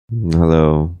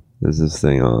Hello, is this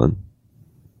thing on?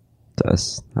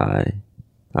 Test. Hi.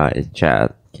 Hi,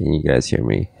 chat. Can you guys hear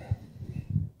me?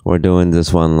 We're doing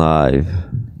this one live.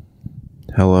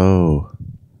 Hello.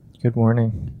 Good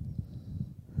morning.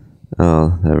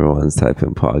 Oh, everyone's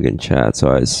typing pog in chat, so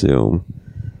I assume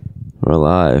we're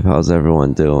live. How's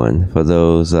everyone doing? For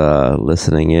those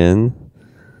listening in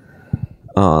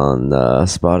on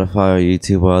Spotify or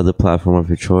YouTube or other platform of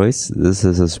your choice, this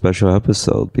is a special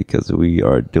episode because we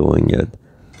are doing it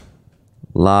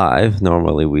live.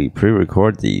 Normally we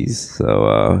pre-record these,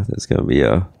 so there's gonna be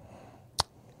a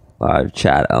live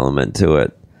chat element to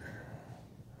it.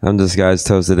 I'm this guy's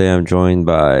toast today. I'm joined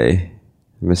by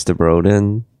Mr.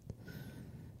 Brodin,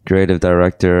 creative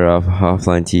director of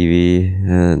OfflineTV,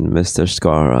 and Mr.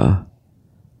 Scarra.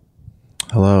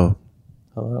 Hello.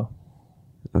 Hello.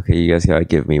 Okay, you guys gotta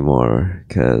give me more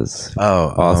because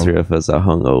all three of us are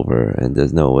hungover, and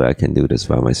there's no way I can do this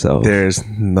by myself. There's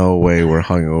no way we're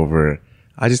hungover.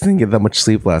 I just didn't get that much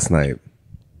sleep last night.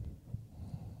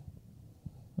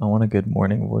 I want a good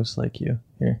morning voice like you.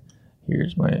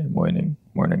 Here's my morning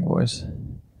voice.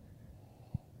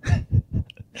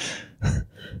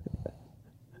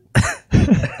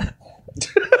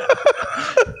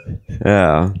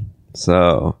 Yeah.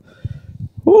 So,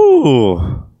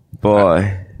 whoo,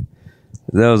 boy,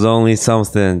 there was only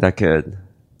something that could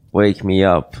wake me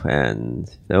up and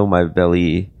fill my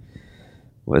belly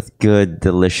with good,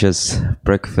 delicious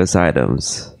breakfast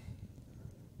items.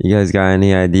 You guys got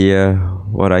any idea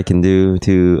what I can do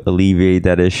to alleviate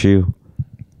that issue?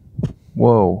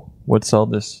 Whoa, what's all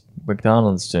this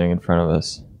McDonald's doing in front of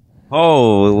us?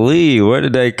 Holy, where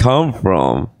did they come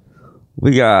from?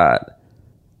 We got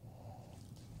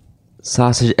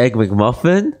sausage egg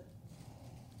McMuffin,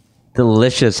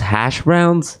 delicious hash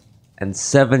browns, and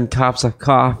 7 cups of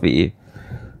coffee.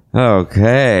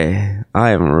 Okay, I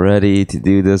am ready to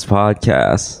do this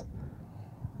podcast.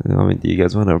 I mean, do you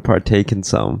guys want to partake in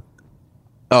some?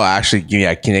 Oh, actually,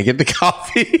 yeah, can I get the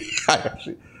coffee?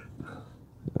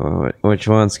 Which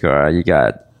one, Scar? You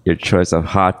got your choice of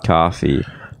hot coffee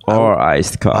or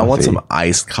iced coffee. I want some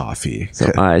iced coffee.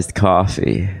 Some iced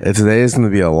coffee. Today is going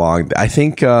to be a long day. I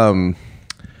think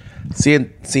seeing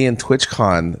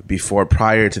TwitchCon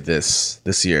prior to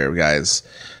this year, guys,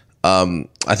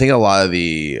 I think a lot of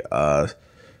the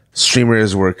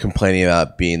streamers were complaining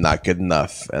about being not good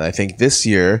enough. And I think this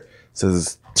year,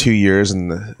 since 2 years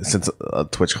and since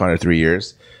TwitchCon or 3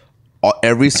 years,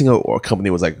 every single company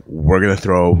was like, we're going to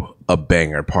throw a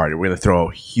banger party. We're going to throw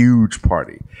a huge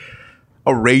party.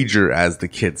 A rager, as the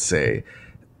kids say.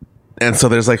 And so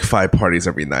there's like 5 parties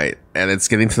every night. And it's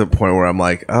getting to the point where I'm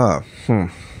like, I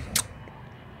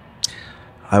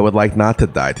would like not to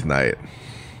die tonight.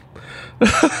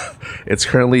 It's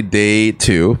currently day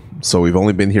 2. So we've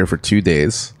only been here for 2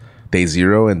 days. Day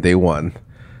 0 and day 1.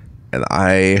 And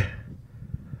I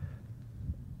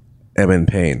am in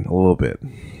pain a little bit.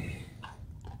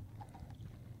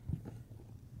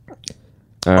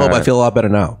 But I feel a lot better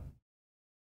now.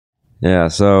 Yeah,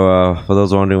 so for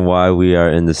those wondering why we are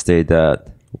in the state that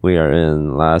we are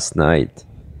in last night,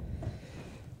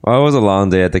 well, it was a long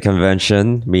day at the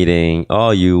convention, meeting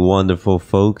all you wonderful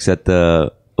folks at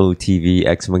the OTV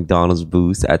X McDonald's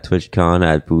booth at TwitchCon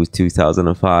at booth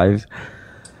 2005.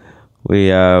 We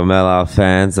met a lot of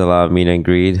fans, a lot of meet and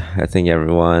greet. I think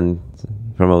everyone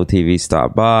from OTV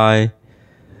stopped by.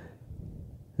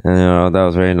 And, that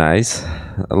was very nice.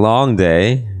 A long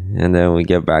day. And then we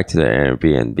get back to the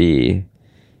Airbnb.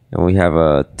 And we have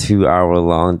a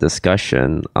 2-hour-long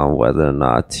discussion on whether or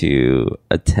not to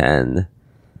attend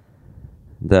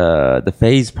the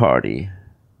phase party.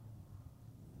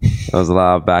 There was a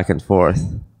lot of back and forth.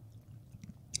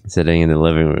 Sitting in the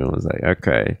living room, I was like,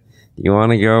 okay, do you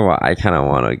want to go? Well, I kind of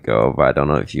want to go, but I don't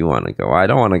know if you want to go. Well, I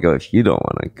don't want to go if you don't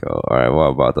want to go. All right, what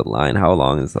about the line? How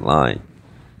long is the line?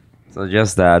 So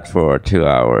just that for 2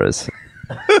 hours.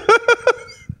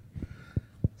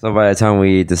 So by the time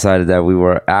we decided that we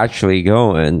were actually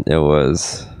going, it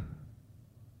was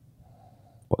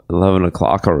 11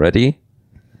 o'clock already.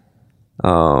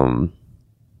 And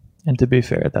to be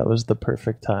fair, that was the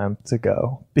perfect time to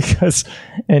go, because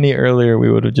any earlier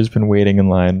we would have just been waiting in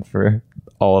line for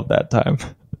all of that time.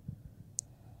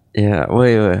 Yeah,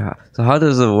 wait. So how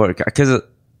does it work? Because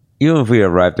even if we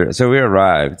arrived there, so we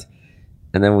arrived,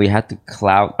 and then we had to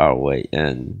clout our way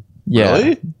in. Yeah,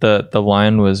 really? The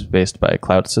line was based by a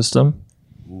cloud system.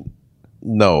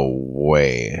 No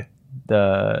way.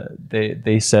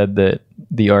 They said that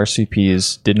the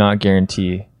RCPs did not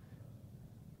guarantee.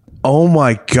 Oh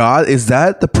my god, is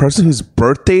that the person whose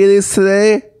birthday it is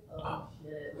today?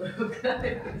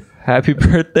 Happy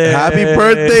birthday! Happy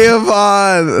birthday,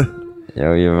 Yvonne!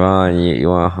 Yo, Yvonne, you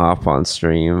want to hop on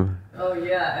stream? Oh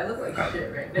yeah, I look like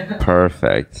shit right now.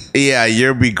 Perfect. Yeah,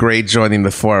 you'll be great joining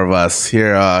the four of us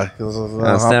here.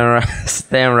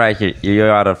 Stand right here.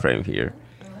 You're out of frame here.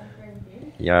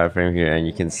 You're out of frame here, and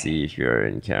you can see if you're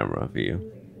in camera view.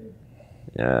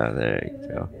 Yeah, there you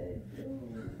go.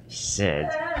 She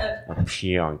said,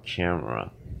 appear on camera.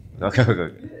 Okay.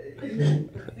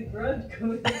 The grudge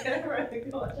goes the camera.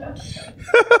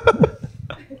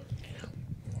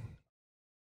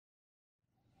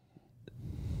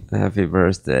 Happy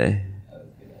birthday.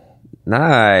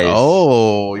 Nice.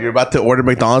 Oh, you're about to order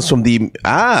McDonald's from the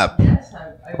app. Yes,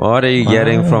 What are you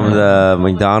getting from the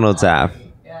McDonald's app?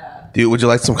 yeah. Dude, would you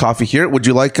like some coffee here? Would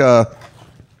you like a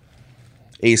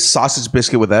sausage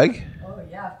biscuit with egg? Oh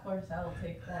yeah, of course I will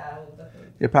take that. I will definitely.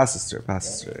 Yeah, pass this through. Pass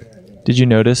this through. Did you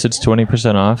notice it's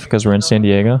 20% off because we're in San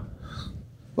Diego?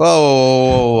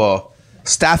 Whoa.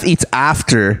 Staff eats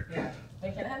after. Yeah.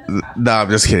 Wait, can I have this? No, I'm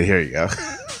just kidding. Here you go.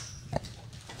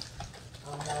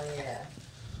 Oh hell yeah.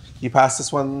 You pass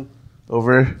this one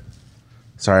over.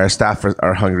 Sorry, our staff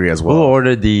are hungry as Who well.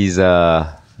 ordered these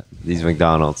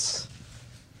McDonald's?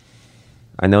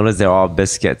 I noticed they're all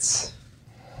biscuits.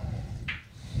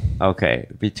 Okay,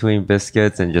 between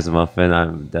biscuits and just muffin,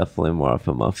 I'm definitely more of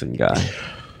a muffin guy.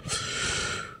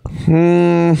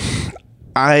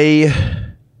 I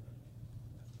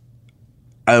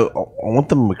want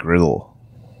the McGriddle.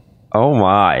 Oh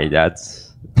my,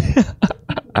 that's...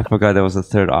 I forgot there was a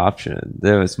third option.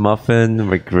 There was muffin,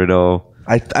 McGriddle.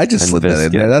 I just And slipped that in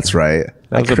biscuit. there. That's right.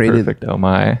 That was a perfect oh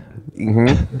my.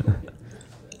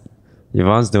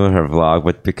 Yvonne's doing her vlog,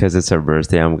 but because it's her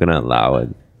birthday, I'm gonna allow it.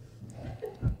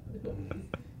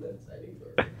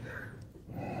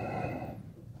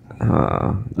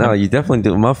 No, you definitely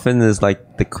do. Muffin is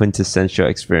like the quintessential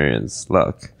experience.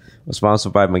 Look, we're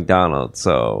sponsored by McDonald's,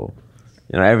 so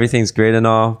everything's great and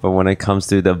all, but when it comes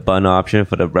to the bun option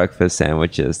for the breakfast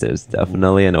sandwiches, there's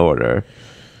definitely an order.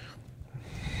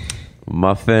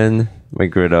 Muffin,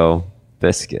 McGriddle,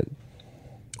 biscuit.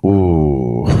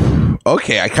 Ooh.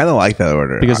 Okay, I kind of like that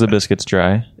order. Because the biscuit's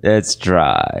dry. It's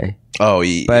dry. Oh,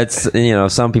 yeah. But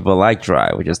it's, some people like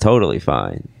dry, which is totally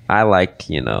fine. I like,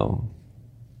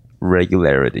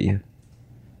 regularity.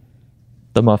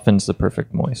 The muffin's the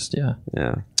perfect moist, yeah.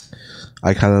 Yeah.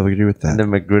 I kind of agree with And that. the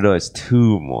McGriddle is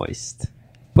too moist.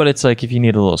 But it's like if you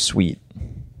need a little sweet.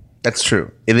 That's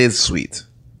true. It is sweet.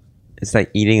 It's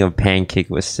like eating a pancake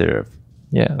with syrup.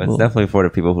 Yeah. But it's well, definitely for the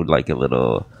people who like a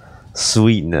little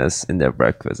sweetness in their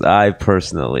breakfast. I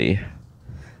personally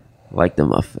like the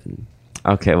muffin.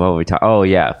 Okay, what were we talking? Oh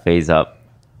yeah, phase up.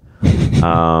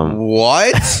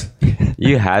 What?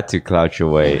 You had to crouch your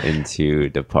way into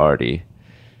the party.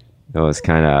 It was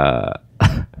kind of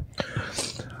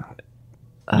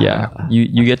yeah.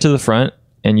 You get to the front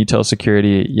and you tell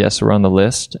security, yes, we're on the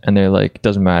list. And they're like,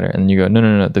 doesn't matter. And then you go,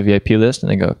 no, the VIP list.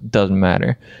 And they go, doesn't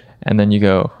matter. And then you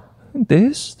go,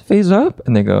 this phase up?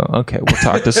 And they go, okay, we'll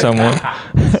talk to someone.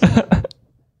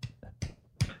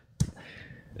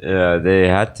 Yeah, they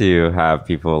had to have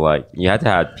people you had to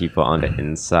have people on the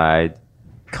inside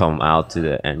come out to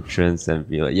the entrance and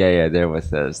be like, yeah, they're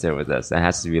with us. It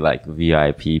has to be like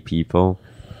VIP people.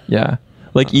 Yeah.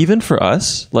 Like even for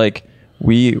us, like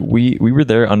we were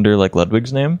there under like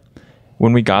Ludwig's name.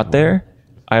 When we got there,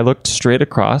 I looked straight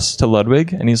across to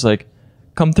Ludwig and he's like,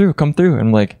 come through. And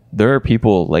I'm like, there are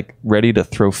people like ready to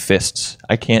throw fists.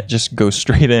 I can't just go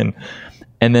straight in.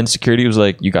 And then security was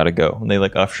like, you got to go. And they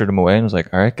like ushered him away and was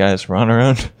like, all right, guys, we're on our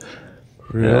own.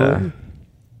 Really?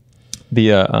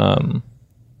 The,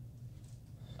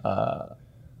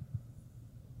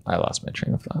 I lost my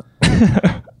train of thought.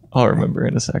 I'll remember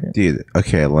in a second. Dude,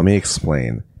 okay, let me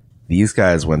explain. These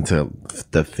guys went to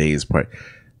the phase party,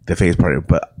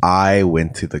 but I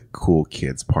went to the cool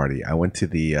kids party. I went to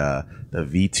the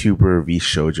VTuber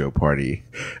VShojo party.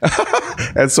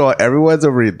 And so everyone's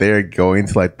over there going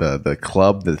to like the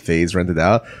club that phase rented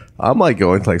out. I'm like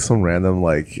going to like some random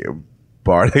like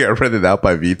bar that got rented out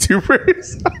by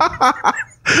VTubers.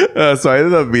 So I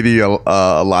ended up meeting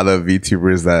a lot of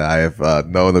VTubers that I have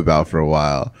known about for a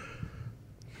while.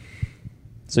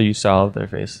 So you saw their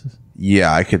faces.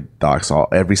 Yeah, I could dox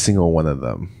every single one of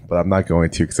them, but I'm not going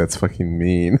to because that's fucking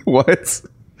mean. What?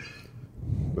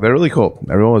 But they're really cool.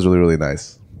 Everyone was really, really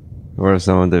nice. Who are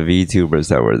some of the VTubers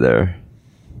that were there?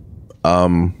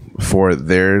 For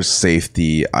their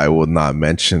safety, I will not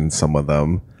mention some of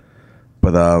them,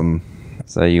 but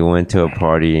So you went to a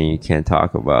party and you can't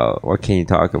talk about... What can you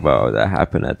talk about that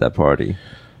happened at that party?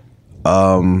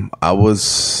 I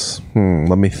was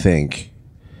let me think.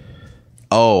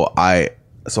 I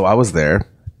was there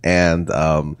and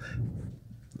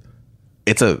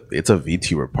it's a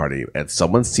VTuber party, and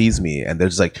someone sees me, and they're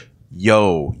just like,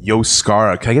 "Yo,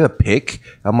 Scarra, can I get a pic?"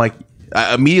 I'm like,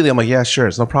 immediately, I'm like, "Yeah, sure,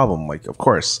 it's no problem." I'm like, of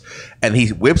course. And he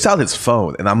whips out his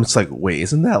phone, and I'm just like, "Wait,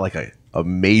 isn't that like a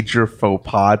major faux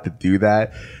pas to do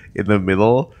that in the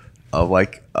middle of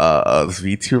like a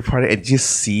VTuber party?" And just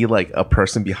see like a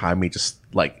person behind me just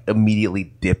like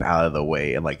immediately dip out of the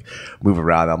way and like move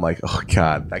around. I'm like, "Oh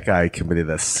God, that guy committed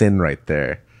a sin right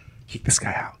there. Kick this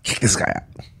guy out. Kick this guy out."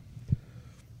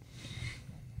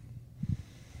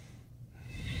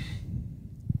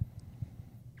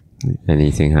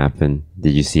 Anything happen?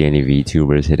 Did you see any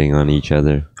VTubers hitting on each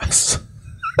other?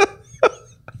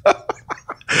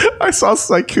 I saw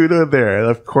Sykkuno there, and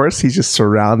of course he's just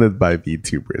surrounded by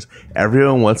VTubers.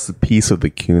 Everyone wants a piece of the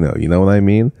Kuno. You know what I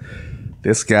mean?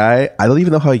 This guy, I don't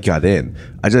even know how he got in.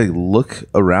 I just like look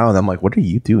around. I'm like, "What are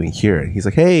you doing here?" And he's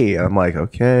like, "Hey." And I'm like,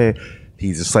 "Okay."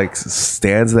 He just like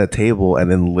stands at that table,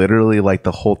 and then literally like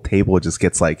the whole table just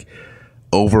gets like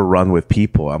overrun with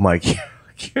people. I'm like,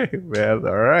 "Okay, man,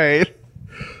 all right."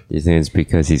 Do you think it's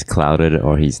because he's clouded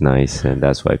or he's nice and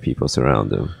that's why people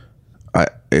surround him?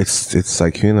 It's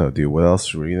Sykkuno, dude. What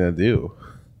else are we gonna do?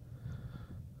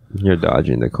 You're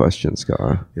dodging the question,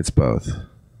 Scar. It's both.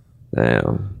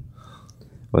 Damn.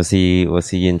 Was he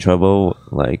in trouble?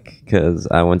 Like, because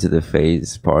I went to the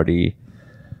FaZe party,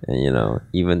 and you know,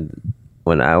 even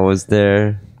when I was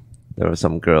there were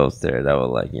some girls there that were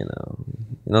like, you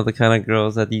know the kind of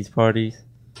girls at these parties.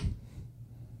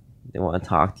 They want to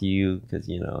talk to you because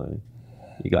you know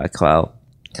you got clout.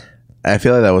 I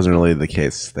feel like that wasn't really the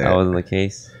case there. That wasn't the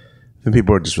case. I think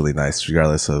people are just really nice,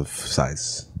 regardless of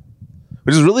size,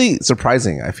 which is really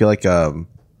surprising. I feel like,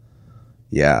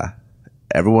 yeah,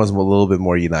 everyone's a little bit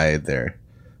more united there.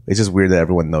 It's just weird that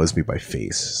everyone knows me by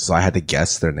face, so I had to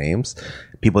guess their names.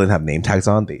 People didn't have name tags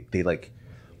on. They like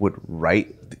would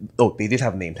write. Oh, they did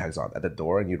have name tags on at the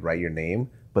door, and you'd write your name,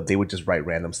 but they would just write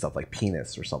random stuff like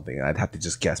penis or something. And I'd have to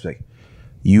just guess, like,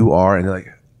 "You are," and they're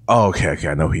like, "Oh, okay,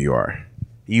 I know who you are.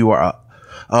 You are."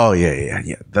 Oh yeah.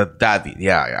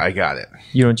 Yeah, I got it.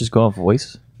 You don't just go off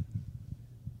voice?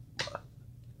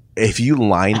 If you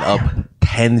line up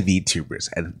 10 VTubers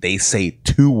and they say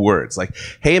 2 words, like,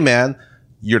 "Hey man,"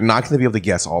 you're not going to be able to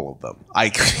guess all of them.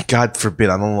 God forbid,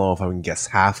 I don't know if I can guess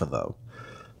half of them.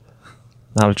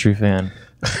 Not a true fan.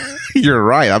 You're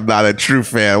right. I'm not a true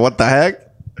fan. What the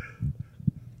heck?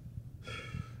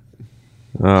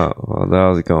 Oh, well, that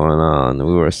was going on.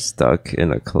 We were stuck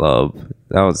in a club.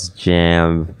 That was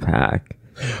jam-packed.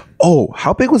 Oh,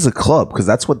 how big was the club? Because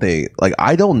that's what they... Like,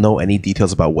 I don't know any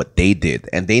details about what they did.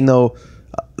 And they know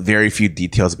very few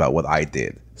details about what I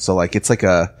did. So, like, it's like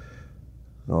a...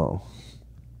 Oh.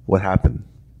 What happened?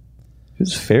 It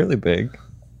was fairly big,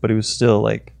 but it was still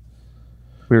like...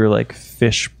 We were like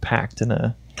fish packed in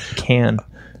a can.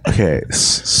 Okay,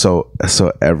 so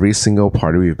every single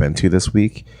party we've been to this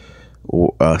week...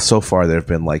 so far there have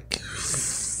been like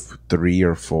 3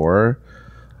 or 4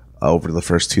 over the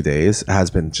first 2 days. It has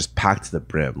been just packed to the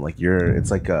brim. Like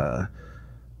it's like a,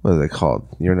 what is it called?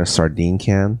 You're in a sardine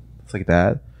can. It's like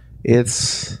that.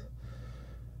 It's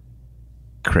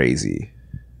crazy.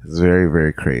 It's very,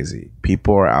 very crazy.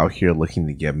 People are out here looking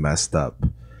to get messed up.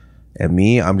 And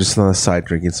me, I'm just on the side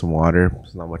drinking some water.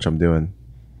 There's not much I'm doing.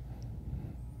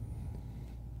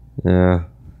 Yeah,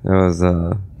 it was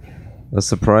a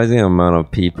surprising amount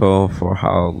of people for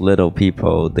how little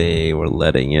people they were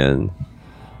letting in.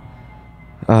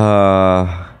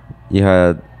 You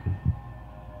had...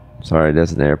 Sorry,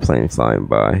 there's an airplane flying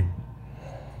by.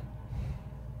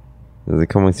 Is it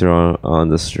coming through on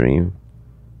the stream?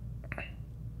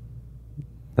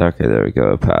 Okay, there we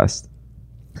go. It passed.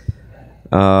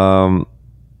 It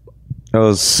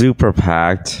was super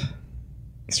packed.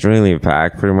 Extremely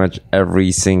packed. Pretty much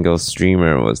every single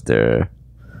streamer was there.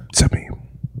 Except me.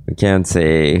 We can't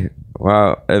say...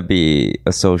 Well, it'd be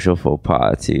a social faux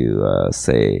pas to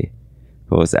say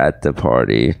who was at the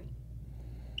party.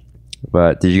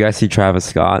 But did you guys see Travis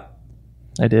Scott?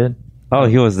 I did. Oh,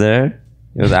 he was there?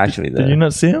 He was actually there. Did you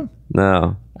not see him?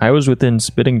 No. I was within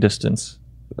spitting distance.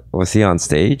 Was he on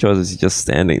stage or was he just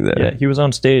standing there? Yeah, he was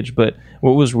on stage. But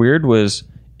what was weird was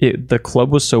the club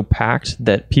was so packed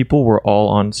that people were all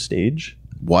on stage.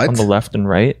 What? On the left and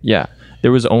right. Yeah.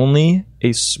 There was only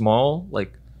a small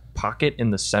like pocket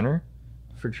in the center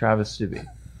for Travis to be.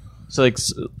 So like,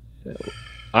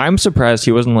 I'm surprised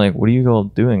he wasn't like, "What are you all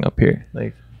doing up here?"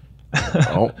 Like,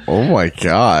 oh my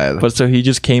god! But so he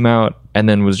just came out and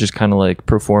then was just kind of like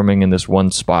performing in this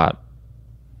one spot.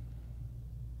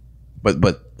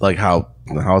 But like how's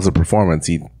the performance?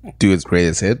 He do his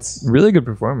greatest hits. Really good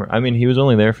performer. I mean, he was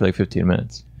only there for like 15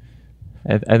 minutes.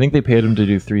 I think they paid him to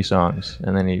do 3 songs,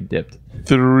 and then he dipped.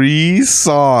 3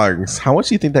 songs. How much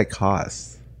do you think that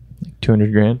cost?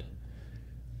 200 grand.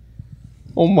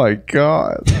 Oh my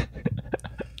god.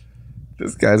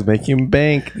 This guy's making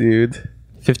bank, dude.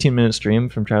 15-minute stream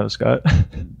from Travis Scott.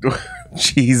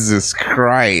 Jesus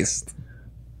Christ.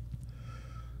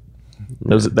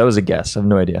 That was a guess. I have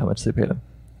no idea how much they paid him.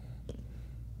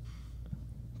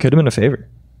 Could have been a favor.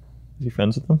 Is he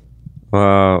friends with them?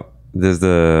 Well, there's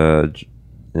the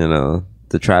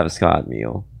Travis Scott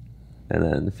meal, and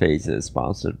then FaZe is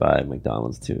sponsored by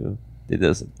McDonald's too. They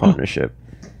did a partnership,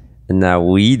 and now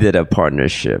we did a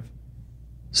partnership.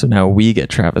 So now we get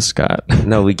Travis Scott.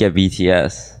 No, we get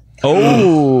BTS.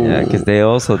 Oh, Yeah, because they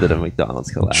also did a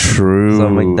McDonald's collab. true. So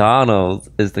McDonald's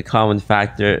is the common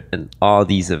factor in all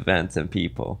these events and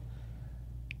people.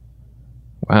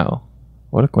 Wow.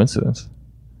 What a coincidence.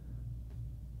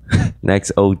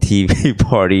 Next OTV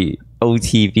party,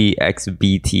 OTV x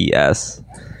BTS.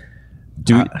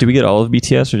 Do we get all of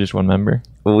BTS or just one member?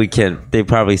 We can. They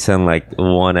probably send like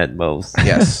one at most.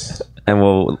 Yes. And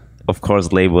we'll of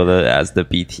course label it as the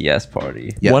BTS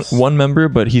party. Yes. One member,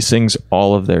 but he sings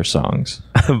all of their songs.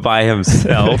 By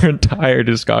himself. Their entire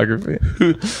discography.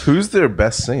 Who's their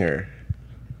best singer?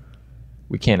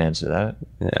 We can't answer that.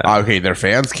 Yeah. Okay, their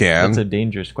fans can. That's a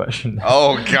dangerous question.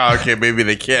 Oh god, okay, maybe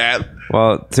they can't.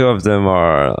 Well, 2 of them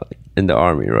are in the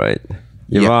army, right?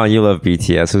 Yep. Yvonne, you love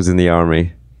BTS. Who's in the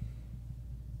army?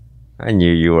 I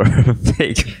knew you were a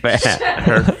fake fan.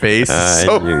 Her face is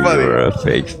so I knew funny. you were a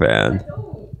fake fan.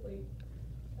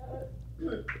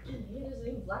 There's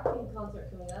a Blackpink concert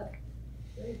coming up.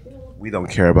 Very cool. We don't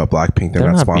care about Blackpink. They're,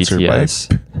 They're not not sponsored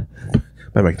BTS.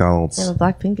 by McDonald's. Yeah,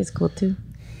 but Blackpink is cool too.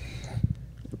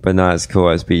 But not as cool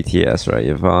as BTS, right,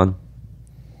 Yvonne?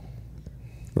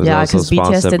 Was Yeah, also 'cause BTS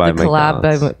sponsored did by the collab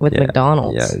McDonald's. with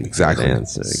McDonald's. Yeah, Exactly. Good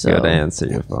answer. So- Good answer,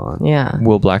 Yvonne. Yeah,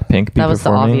 Will Blackpink be that was the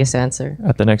performing obvious answer.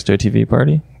 at the next OTV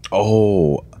party?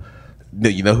 Oh, no,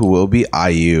 you know who will be?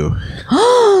 IU.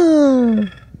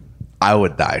 I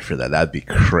would die for that. That'd be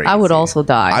crazy. I would also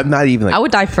die. I'm not even like I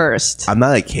would die first. I'm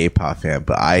not a K-pop fan,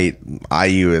 but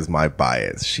IU is my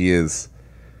bias. She is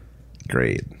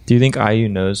great. Do you think IU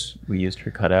knows we used her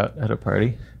cutout at a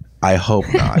party? I hope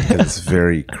not, because it's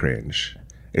very cringe.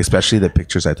 Especially the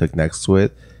pictures I took next to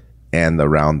it and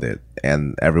around it,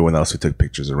 and everyone else who took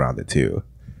pictures around it too.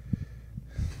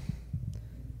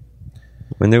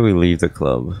 When did we leave the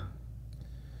club?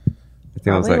 I think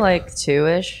it was Probably like, like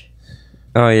 2-ish.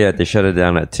 oh yeah, they shut it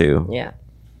down at 2. Yeah.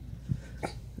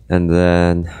 And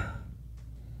then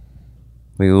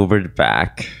we Ubered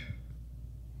back.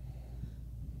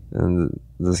 And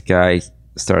this guy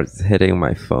starts hitting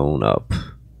my phone up.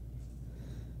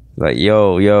 Like,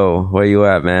 yo, where you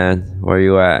at, man? Where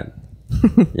you at?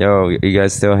 Yo, you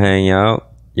guys still hang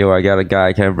out? Yo, I got a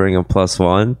guy, can I bring him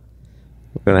 +1?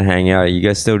 We're gonna hang out. You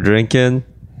guys still drinking?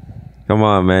 Come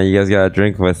on, man, you guys gotta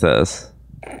drink with us.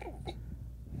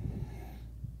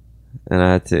 And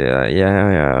I had to,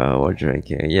 yeah, we're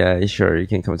drinking. Yeah, sure, you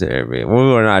can come to every. We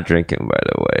were not drinking, by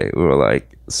the way. We were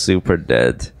like super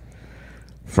dead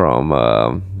from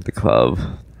the club.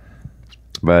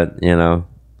 But,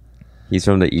 he's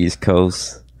from the East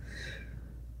Coast.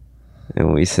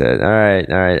 And we said, all right,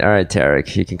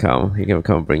 Tarek, you can come. You can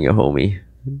come bring your homie.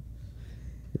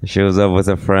 She was up with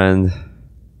a friend.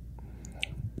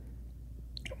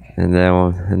 And then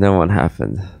what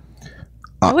happened?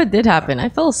 What did happen? I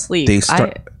fell asleep. They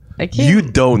start. I can't. You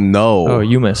don't know. Oh,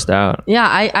 you missed out. Yeah,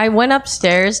 I went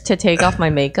upstairs to take off my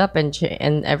makeup and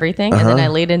everything, and then I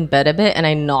laid in bed a bit and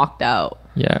I knocked out.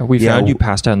 Yeah, we Yeah, found you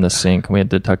passed out in the sink and we had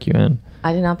to tuck you in.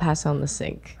 I did not pass out in the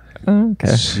sink.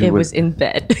 Okay. It was in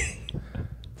bed.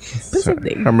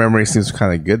 Her memory seems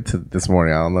kind of good this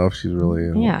morning. I don't know if she's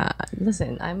really. Yeah,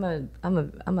 listen, I'm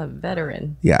a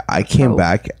veteran. Yeah, I came Oh.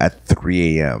 back at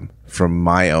 3 a.m. from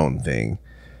my own thing.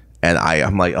 And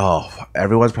I'm like, oh,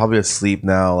 everyone's probably asleep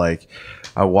now. Like,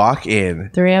 I walk in.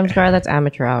 3 a.m. Scarra, that's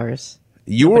amateur hours.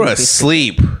 You were Nobody's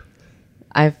asleep.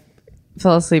 I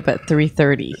fell asleep at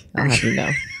 3:30. I'll have you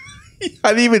know. I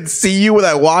didn't even see you when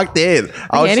I walked in.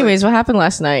 I was Okay, anyways, what happened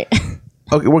last night? like,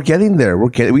 okay, we're getting there. We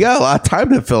got a lot of time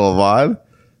to fill, Yvonne.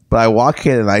 But I walk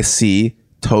in and I see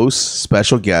Toast,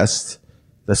 special guest,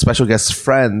 the special guest's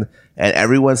friend, and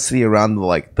everyone sitting around the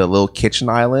little kitchen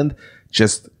island.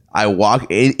 Just I walk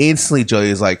in instantly.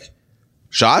 Joey's like,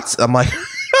 shots. I'm like,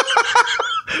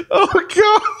 oh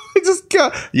god, I just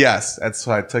got yes. That's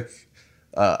what I took.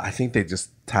 I think they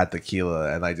just had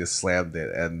tequila and I just slammed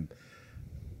it, and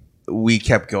we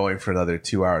kept going for another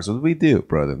 2 hours. What did we do,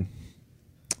 Brodin?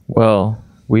 Well,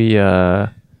 we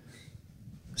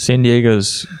San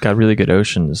Diego's got really good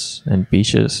oceans and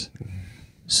beaches.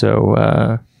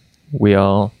 So we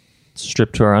all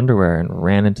stripped to our underwear and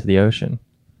ran into the ocean.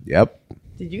 Yep.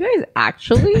 Did you guys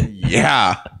actually?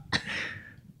 Yeah.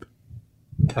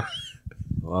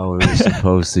 Well, we were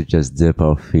supposed to just dip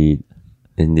our feet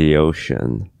in the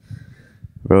ocean.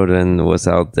 Brodin was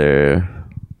out there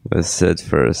with Sid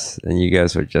first, and you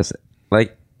guys were just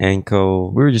like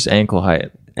ankle We were just ankle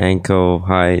height.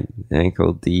 height,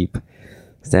 ankle deep,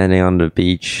 standing on the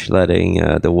beach, letting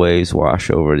the waves wash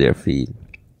over their feet.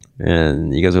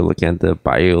 And you guys were looking at the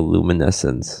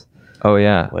bioluminescence. Oh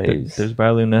yeah, Waves. there's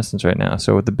bioluminescence right now.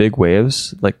 So the big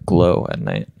waves like glow at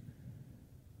night.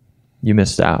 You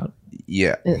missed out.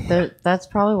 Yeah. That's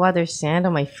probably why there's sand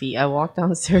on my feet. I walked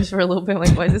downstairs for a little bit. I'm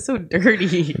like, why is it so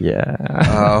dirty?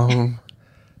 Yeah.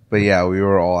 But yeah, we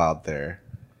were all out there.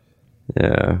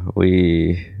 Yeah,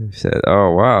 we said,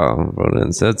 "Oh wow,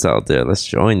 Brodin Sid's out there. Let's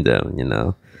join them."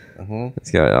 Let's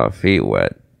get our feet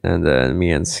wet. And then me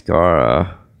and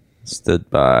Scarra stood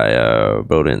by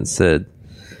Brodin and Sid.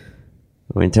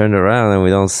 We turned around and we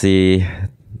don't see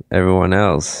everyone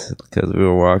else because we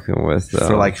were walking with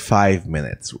For like 5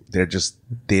 minutes. They're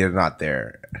not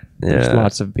there. There's yeah.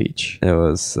 lots of beach. It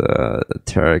was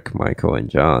Tarek, Michael, and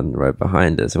John right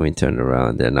behind us. And we turned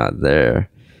around. They're not there.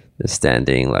 They're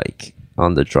standing like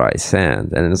on the dry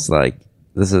sand. And it's like,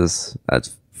 this is at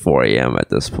 4 a.m. at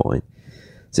this point.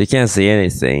 So you can't see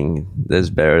anything. There's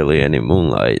barely any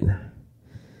moonlight.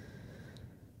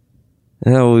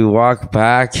 And then we walk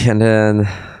back and then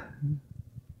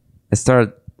I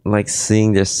start like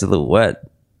seeing their silhouette.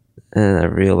 And I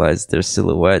realized their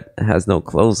silhouette has no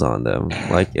clothes on them.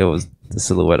 Like it was the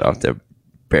silhouette of their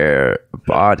bare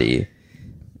body.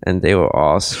 And they were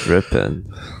all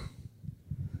stripping.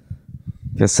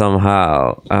 Because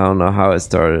somehow, I don't know how it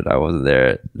started, I wasn't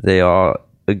there. They all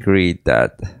agreed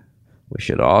that we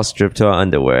should all strip to our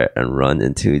underwear and run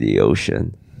into the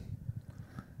ocean.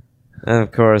 And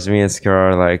of course, me and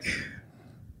Scar like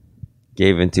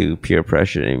gave into peer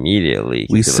pressure immediately.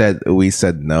 We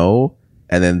said no,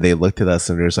 and then they looked at us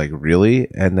and they're just like, really?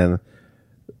 And then,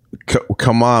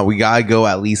 come on, we gotta go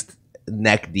at least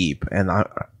neck deep. And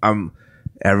I'm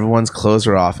everyone's clothes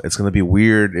are off. It's gonna be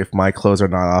weird if my clothes are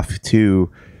not off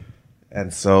too.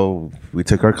 And so we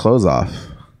took our clothes off.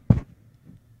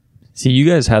 See, you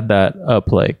guys had that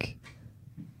up like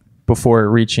before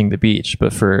reaching the beach,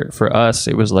 but for us,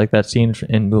 it was like that scene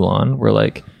in Mulan where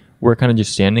like we're kind of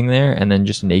just standing there, and then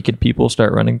just naked people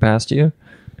start running past you.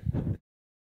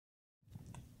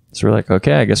 So we're like,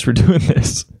 okay, I guess we're doing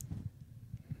this.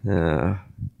 Yeah.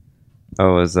 I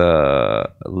was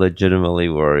legitimately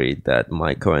worried that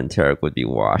Michael and Tarek would be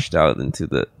washed out into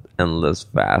the endless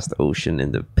vast ocean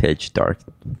in the pitch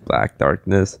black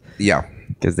darkness. Yeah.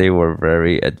 Because they were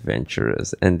very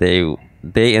adventurous and they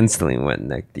instantly went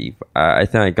neck deep. I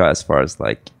think I got as far as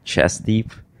like chest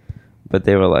deep, but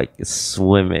they were like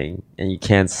swimming and you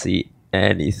can't see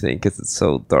anything because it's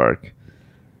so dark.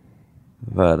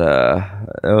 But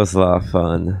it was a lot of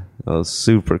fun. It was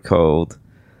super cold.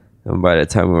 And by the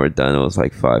time we were done, it was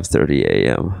like 5:30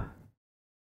 a.m.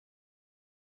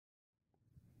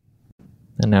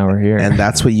 And now we're here. And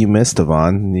that's what you missed,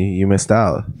 Yvonne. You missed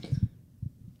out.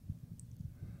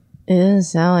 It doesn't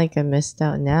sound like I missed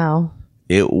out now.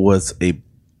 It was a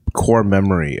core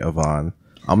memory, Yvonne.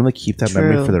 I'm going to keep that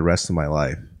memory True. for the rest of my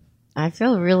life. I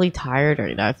feel really tired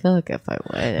right now. I feel like if I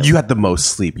went, You had the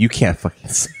most sleep. You can't fucking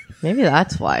sleep. maybe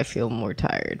that's why I feel more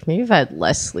tired. Maybe if I had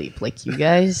less sleep, like you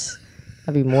guys,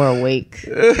 I'd be more awake.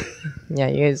 Yeah,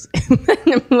 you guys.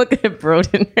 I'm looking at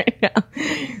Brodin right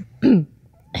now.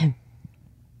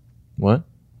 What?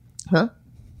 Huh?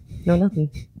 No,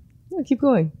 nothing. No, keep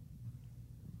going.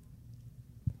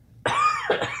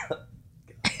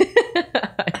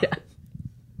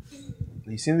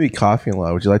 You seem to be coughing a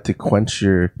lot. Would you like to quench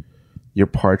your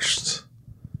parched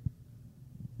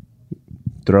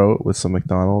throat with some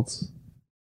McDonald's?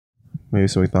 Maybe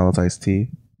some McDonald's iced tea?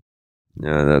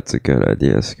 Yeah, that's a good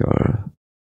idea, Scar.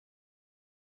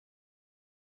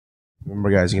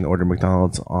 Remember, guys, you can order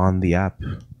McDonald's on the app.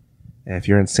 And if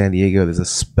you're in San Diego, there's a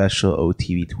special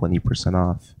OTV 20%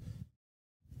 off.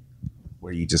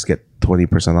 Where you just get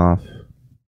 20% off.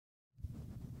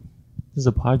 This is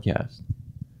a podcast.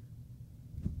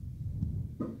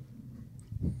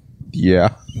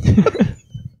 Yeah.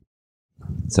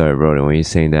 Sorry, Brodin, were you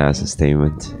saying that as a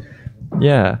statement?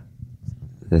 Yeah.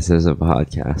 This is a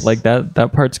podcast. Like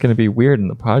that part's going to be weird in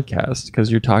the podcast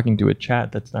because you're talking to a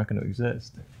chat that's not going to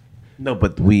exist. No,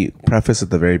 but we preface at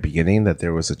the very beginning that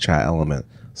there was a chat element.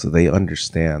 So they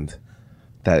understand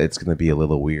that it's going to be a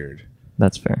little weird.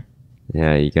 That's fair.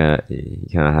 Yeah, you kind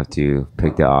of have to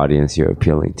pick the audience you're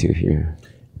appealing to here.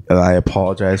 And I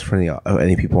apologize for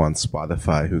any people on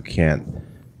Spotify who can't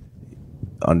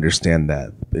understand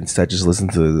that. Instead, just listen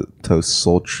to Toast's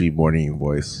sultry morning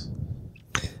voice.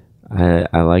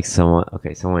 I like someone.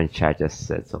 Okay, someone in chat just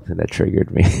said something that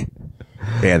triggered me.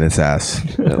 And its ass.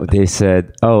 They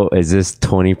said, "Oh, is this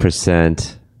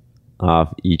 20%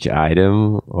 off each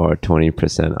item or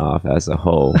 20% off as a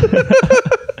whole?"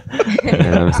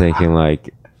 And I'm thinking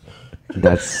like,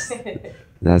 that's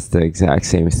the exact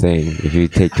same thing. If you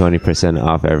take 20%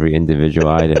 off every individual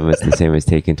item, it's the same as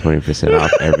taking 20%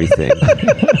 off everything,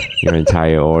 your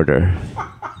entire order.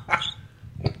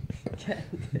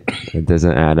 It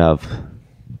doesn't add up.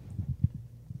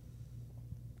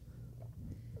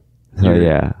 So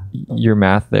yeah, Your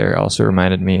math there also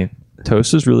reminded me.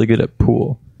 Toast is really good at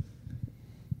pool.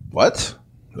 What?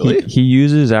 Really? He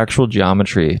uses actual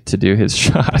geometry to do his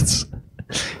shots.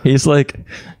 He's like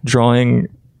drawing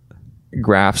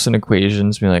graphs and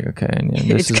equations, being like, okay, and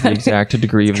yeah, this is the exact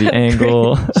degree of the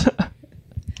angle. That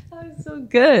was so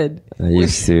good. I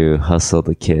used to hustle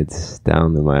the kids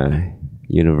down to my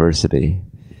university.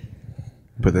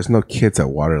 But there's no kids at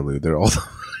Waterloo. They're all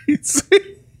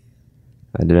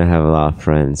I didn't have a lot of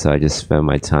friends, so I just spent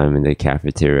my time in the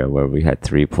cafeteria where we had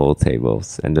 3 pool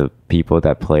tables. And the people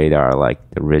that played are like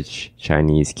the rich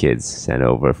Chinese kids sent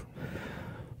over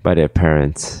by their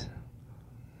parents.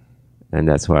 And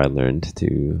that's where I learned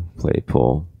to play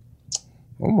pool.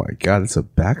 Oh my god, it's a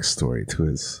backstory to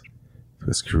his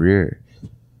career.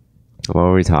 What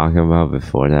were we talking about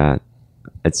before that?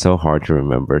 It's so hard to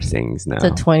remember things now. It's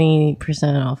a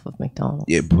 20% off of McDonald's.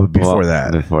 Yeah, but before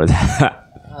that. Before that.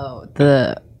 Oh,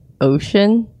 the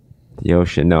ocean? The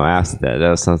ocean. No, after that. That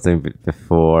was something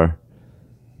before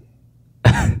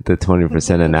the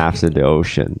 20% and after the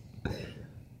ocean.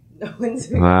 No one's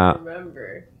Wow. gonna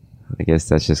remember. I guess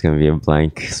that's just going to be a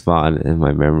blank spot in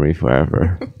my memory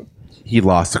forever. He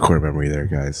lost the core memory there,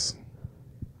 guys.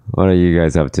 What are you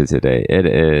guys up to today? It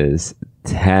is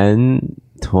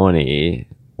 10:20,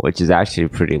 which is actually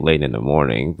pretty late in the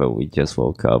morning, but we just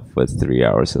woke up with 3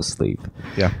 hours of sleep.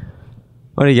 Yeah.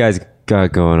 What do you guys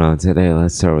got going on today?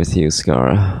 Let's start with you,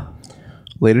 Scarra.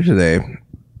 Later today,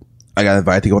 I got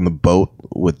invited to go on the boat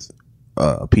with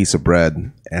a piece of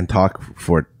bread and talk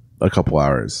for a couple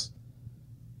hours.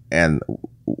 And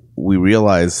we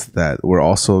realized that we're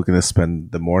also going to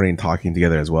spend the morning talking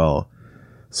together as well.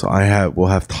 So we'll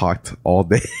have talked all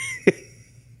day.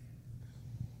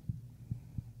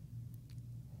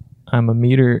 I'm a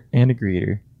meter and a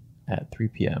greeter at 3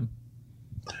 p.m.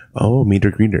 Oh, meet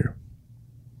or greeter.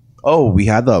 Oh, we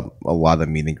had a lot of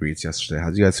meet and greets yesterday. How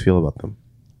do you guys feel about them?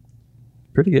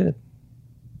 Pretty good.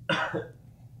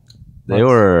 They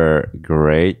were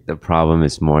great. The problem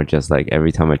is more just like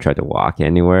every time I try to walk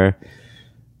anywhere,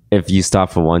 if you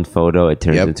stop for one photo, it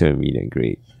turns into a meet and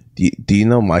greet. Do you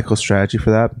know Michael's strategy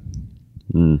for that?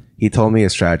 He told me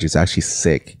his strategy is actually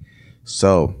sick.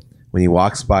 So when he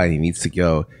walks by and he needs to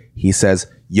go, he says,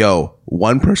 "Yo,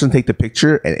 one person take the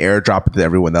picture and airdrop it to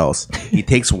everyone else." He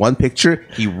takes one picture,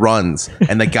 he runs,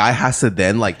 and the guy has to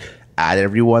then like add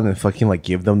everyone and fucking like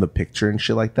give them the picture and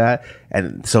shit like that.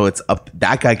 And so it's up.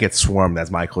 That guy gets swarmed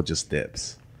as Michael just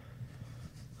dips.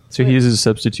 So he uses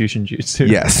substitution jutsu.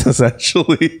 Yes,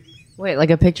 essentially. Wait, like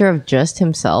a picture of just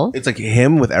himself? It's like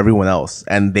him with everyone else,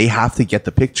 and they have to get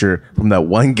the picture from that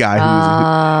one guy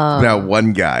who's that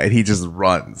one guy, and he just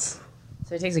runs.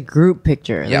 So he takes a group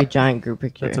picture, like Yep. a giant group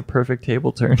picture. That's a perfect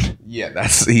table turn. Yeah,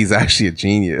 he's actually a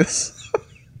genius.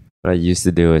 What I used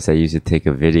to do is I used to take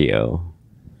a video.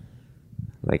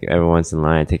 Like every once in a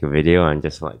line, I take a video and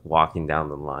just like walking down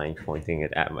the line, pointing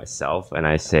it at myself, and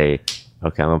I say,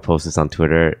 "Okay, I'm gonna post this on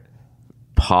Twitter."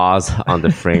 Pause on the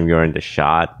frame you're in the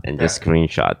shot and just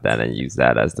screenshot that and use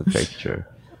that as the picture.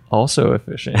 Also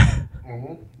efficient.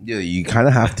 Yeah, you kind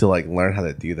of have to like learn how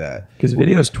to do that. Because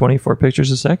video is 24 pictures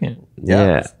a second.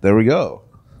 Yeah. There we go.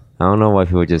 I don't know why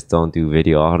people just don't do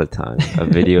video all the time. A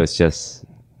video is just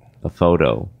a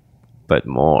photo, but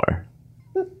more.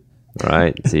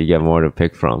 Right? So you get more to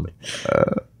pick from.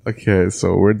 Okay,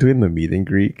 so we're doing the meet and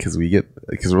greet because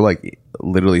we're like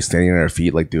literally standing on our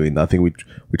feet, like doing nothing. We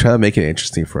try to make it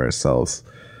interesting for ourselves.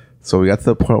 So we got to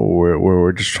the point where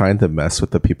we're just trying to mess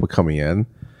with the people coming in,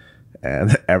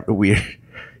 and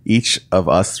each of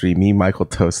us three, me, Michael,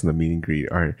 Toast, and the meet and greet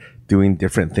are doing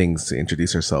different things to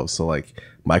introduce ourselves. So like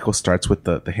Michael starts with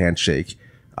the handshake,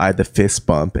 I had the fist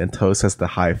bump, and Toast has the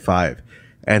high five.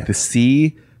 And to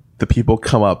see the people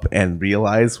come up and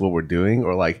realize what we're doing,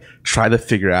 or like try to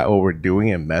figure out what we're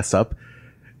doing and mess up,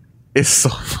 is so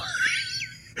funny.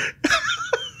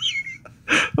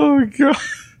 Oh my god,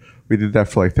 we did that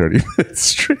for like 30 minutes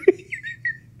straight.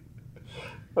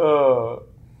 Oh,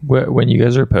 When you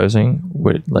guys are posing,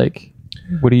 what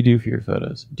do you do for your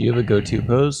photos? Do you have a go-to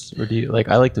pose, or do you like?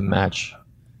 I like to match.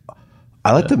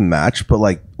 I like to match, but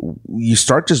like you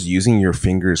start just using your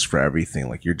fingers for everything.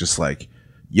 Like you're just like,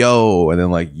 yo, and then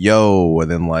like yo,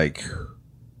 and then like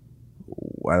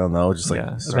I don't know, just like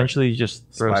Eventually, you just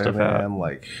throw stuff out.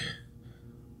 Like,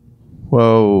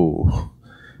 whoa,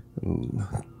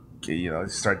 you know,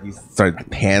 start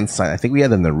hand sign. I think we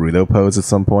had the Naruto pose at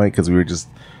some point because we were just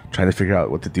trying to figure out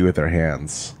what to do with our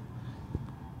hands.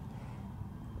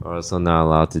 We're also not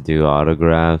allowed to do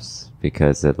autographs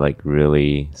because it like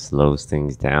really slows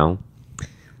things down.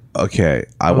 Okay,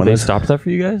 I want want to to stop that for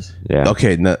you guys. Yeah.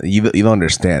 Okay, no, you don't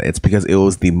understand. It's because it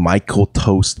was the Michael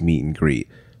Toast meet and greet.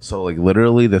 So like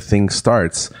literally, the thing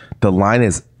starts. The line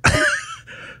is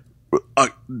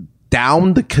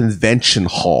down the convention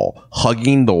hall,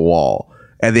 hugging the wall,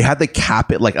 and they had to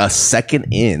cap it like a second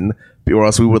in, or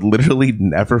else we would literally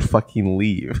never fucking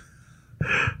leave.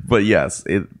 But yes,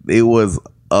 it was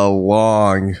a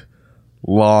long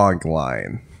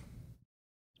line.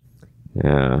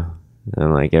 Yeah.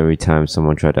 And like every time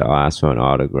someone tried to ask for an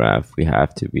autograph, we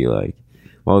have to be like,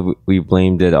 well, we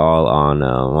blamed it all on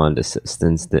one of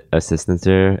the assistants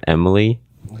there, Emily.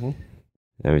 Mm-hmm.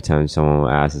 Every time someone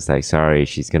would ask, it's like, sorry,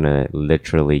 she's gonna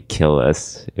literally kill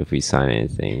us if we sign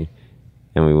anything.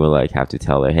 And we would like have to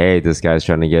tell her, hey, this guy's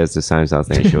trying to get us to sign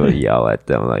something. She would yell at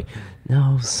them like,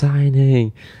 no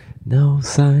signing.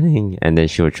 And then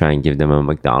she would try and give them a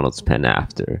McDonald's pen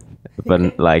after.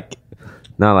 But like,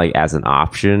 not like as an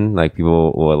option. Like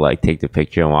people will like take the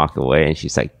picture and walk away, and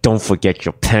she's like, don't forget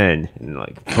your pen, and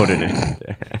like put it in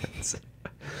their hands.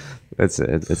 It's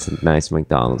a nice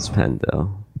McDonald's pen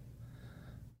though.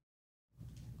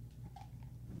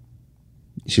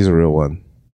 She's a real one.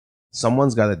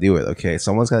 Someone's got to do it, okay?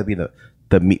 Someone's got to be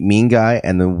the mean guy,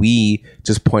 and then we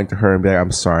just point to her and be like,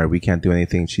 I'm sorry, we can't do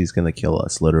anything. She's going to kill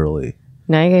us, literally.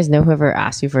 Now you guys know whoever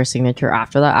asks you for a signature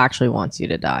after that actually wants you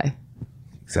to die.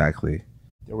 Exactly.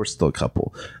 There were still a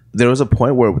couple. There was a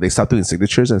point where they stopped doing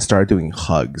signatures and started doing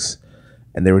hugs.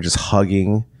 And they were just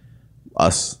hugging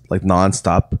us like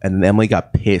nonstop. And then Emily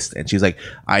got pissed, and she's like,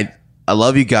 I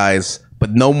love you guys,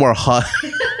 but no more hugs.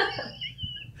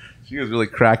 She was really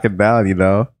cracking down, you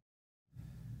know?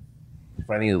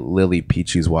 For any Lily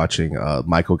Peachy's watching,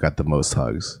 Michael got the most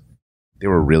hugs. They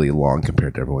were really long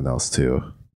compared to everyone else, too.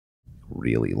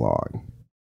 Really long.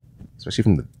 Especially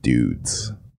from the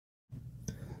dudes.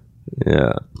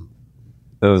 Yeah.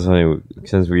 It was funny,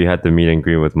 since we had the meet and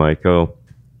greet with Michael,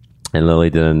 and Lily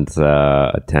didn't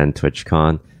attend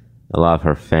TwitchCon, a lot of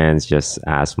her fans just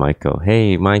asked Michael,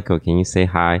 hey, Michael, can you say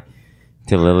hi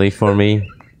to Lily for me?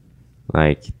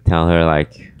 Like, tell her,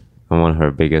 like, I'm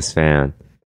her biggest fan.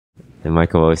 And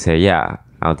Michael always say, yeah,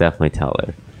 I'll definitely tell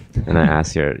her. And I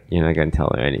asked her, you're not going to tell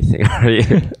her anything, are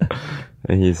you?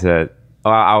 And he said, oh,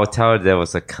 I would tell her there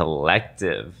was a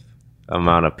collective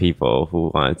amount of people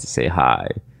who wanted to say hi,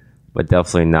 but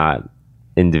definitely not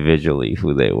individually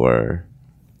who they were.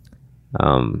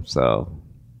 So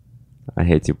I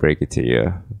hate to break it to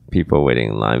you, people waiting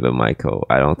in line, but Michael,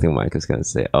 I don't think Michael's going to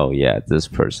say, oh yeah, this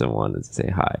person wanted to say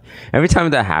hi. Every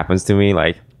time that happens to me,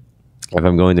 like if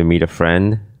I'm going to meet a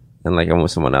friend and like I'm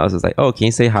with someone else, it's like, oh, can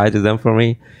you say hi to them for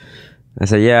me? I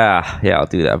say, yeah, I'll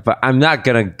do that. But I'm not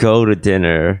going to go to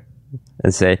dinner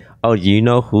and say, oh, do you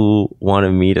know who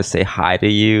wanted me to say hi to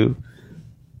you?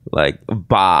 Like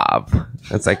Bob.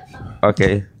 It's like,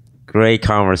 okay, great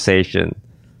conversation.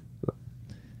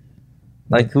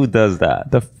 Like, who does that?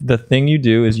 The thing you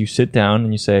do is you sit down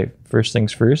and you say, first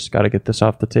things first, got to get this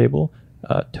off the table.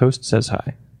 Toast says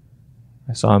hi.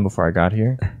 I saw him before I got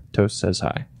here. Toast says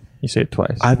hi. You say it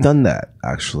twice. I've done that,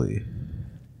 actually.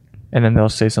 And then they'll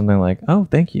say something like, oh,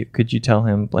 thank you. Could you tell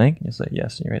him blank? And you say,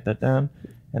 yes. And you write that down.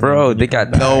 And bro, they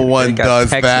got no one does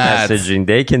text that. Messaging.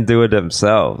 They can do it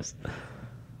themselves.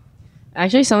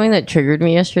 Actually, something that triggered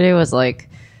me yesterday was like,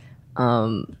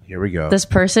 here we go. This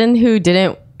person who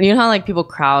didn't, you know how like people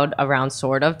crowd around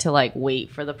sort of to like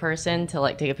wait for the person to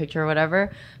like take a picture or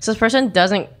whatever. So this person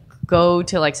doesn't go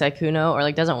to like Saikuno or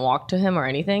like doesn't walk to him or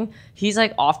anything. He's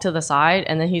like off to the side,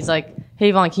 and then he's like,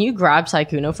 hey Vaughn, can you grab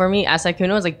Saikuno for me? As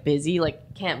Saikuno is like busy,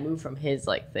 like can't move from his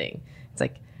like thing. It's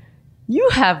like, you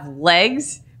have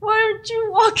legs. Why aren't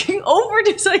you walking over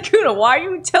to Saikuno? Why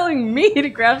are you telling me to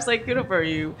grab Saikuno for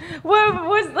you?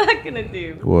 What's that gonna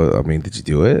do? Well, I mean, did you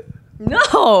do it?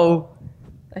 No.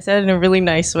 I said it in a really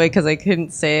nice way because I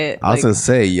couldn't say it. I was gonna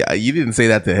say, yeah, you didn't say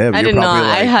that to him. I did not.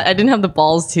 I didn't have the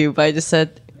balls to, but I just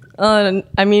said,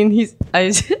 I mean,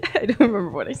 I don't remember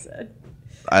what I said.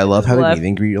 I love having meet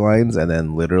and greet lines, and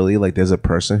then literally, like, there's a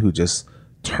person who just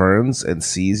turns and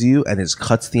sees you and just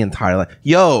cuts the entire line.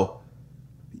 Yo,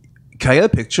 can I get a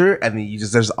picture? And then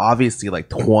there's obviously like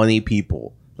 20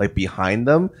 people like behind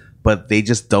them, but they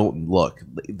just don't look.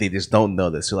 They just don't know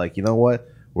this. They're like, you know what?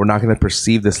 We're not going to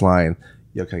perceive this line.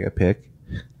 Yo, can I get a pic?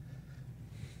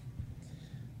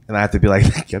 And I have to be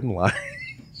like, get in line.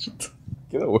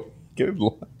 Get away. Get in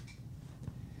line.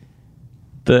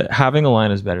 Having a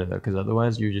line is better though, because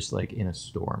otherwise you're just like in a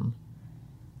storm.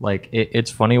 Like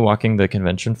it's funny walking the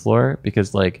convention floor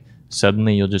because like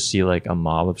suddenly you'll just see like a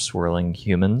mob of swirling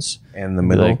humans. And in the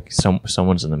middle, like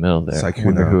someone's in the middle there. It's like, I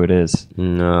wonder who it is.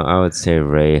 No, I would say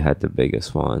Ray had the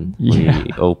biggest one. Yeah.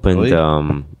 He opened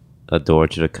Really? a door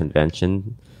to the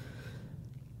convention,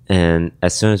 and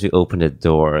as soon as we opened the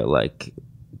door, like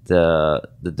the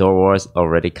door was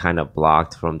already kind of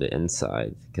blocked from the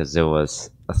inside because there was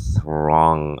a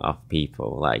throng of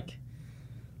people, like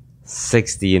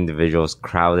 60 individuals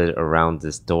crowded around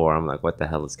this door. I'm like, what the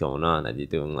hell is going on? Are they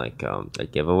doing like a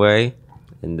giveaway?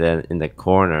 And then in the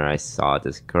corner, I saw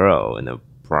this girl in a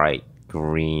bright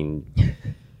green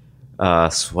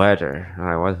sweater. I'm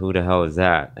like, what? Who the hell is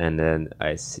that? And then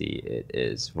I see it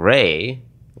is Ray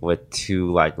with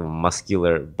two like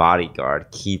muscular bodyguard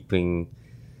keeping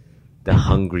the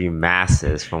hungry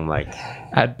masses from like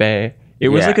At bay. It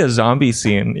was Yeah. like a zombie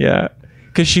scene. Yeah.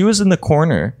 Because she was in the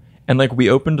corner and like we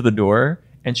opened the door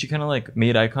and she kind of like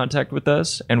made eye contact with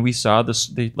us and we saw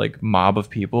the like mob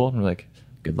of people and we're like,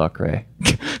 good luck, Ray.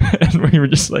 And we were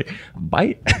just like,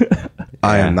 bite.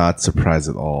 I Yeah. am not surprised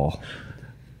at all.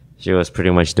 she was pretty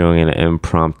much doing an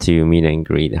impromptu meet and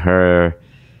greet.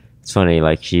 It's funny,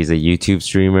 like she's a YouTube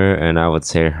streamer, and I would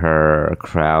say her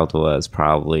crowd was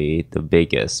probably the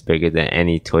biggest, bigger than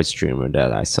any Twitch streamer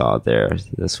that I saw there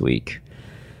this week.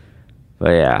 But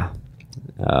yeah,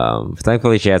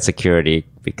 thankfully she had security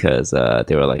because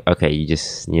they were like, okay, you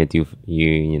just need to do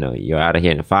you're out of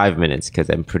here in 5 minutes, because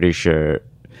I'm pretty sure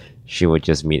she would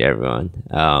just meet everyone.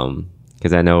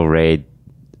 Because I know Ray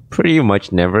pretty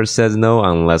much never says no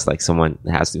unless like someone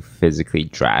has to physically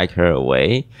drag her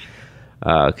away.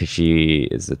 Because she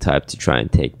is the type to try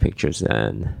and take pictures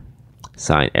and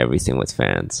sign everything with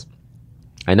fans.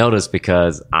 I noticed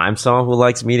because I'm someone who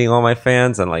likes meeting all my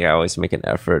fans, and like I always make an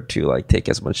effort to like take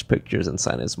as much pictures and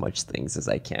sign as much things as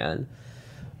I can.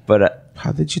 But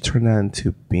How did you turn that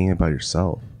into being about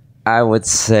yourself? I would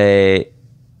say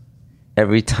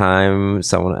every time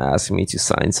someone asks me to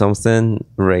sign something,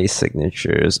 Ray's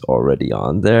signature is already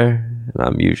on there, and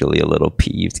I'm usually a little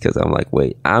peeved because I'm like,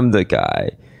 wait, I'm the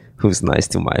guy who's nice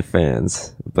to my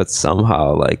fans, but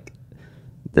somehow like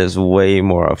there's way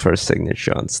more of her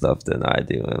signature on stuff than I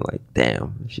do, and like,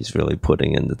 damn, she's really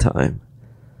putting in the time.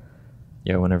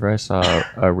 Yeah, whenever I saw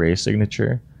a Ray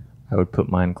signature, I would put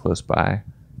mine close by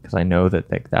because I know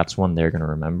that like that's one they're gonna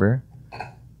remember.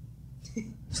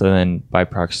 So then by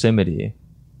proximity,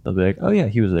 they'll be like, "Oh yeah,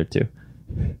 he was there too."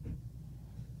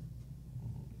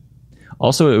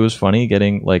 Also, it was funny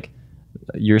getting like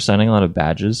you're signing a lot of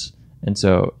badges, and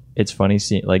so it's funny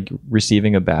seeing like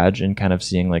receiving a badge and kind of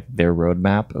seeing like their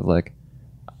roadmap of like,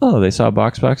 oh, they saw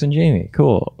Box and Jamie,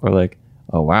 cool, or like,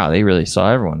 oh wow, they really saw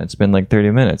everyone. It's been like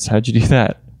 30 minutes. How'd you do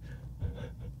that?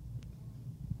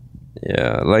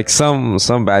 Yeah, like some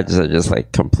badges are just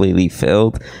like completely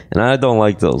filled, and I don't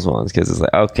like those ones because it's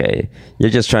like, okay,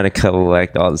 you're just trying to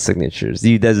collect all the signatures.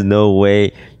 There's no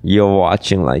way you're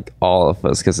watching like all of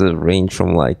us, because it range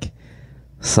from like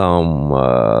some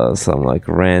like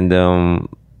random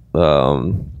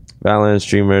Valorant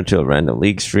streamer to a random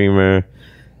League streamer,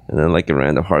 and then like a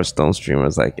random Hearthstone streamer.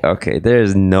 It's like, okay,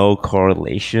 there's no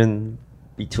correlation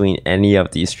between any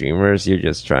of these streamers. You're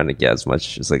just trying to get as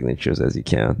much signatures as you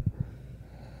can.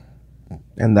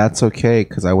 And that's okay,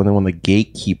 because I wouldn't want to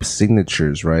gatekeep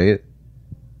signatures, right?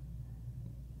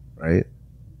 Right?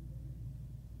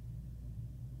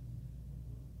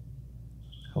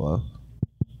 Hello?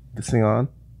 This thing on?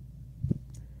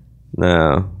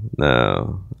 No.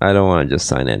 I don't want to just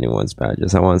sign anyone's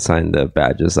badges. I want to sign the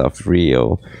badges of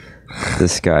real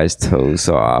Disguised Toes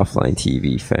or Offline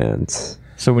TV fans.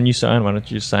 So when you sign, why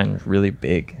don't you just sign really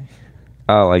big?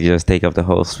 Oh, like just take up the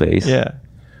whole space? Yeah,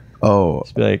 Oh,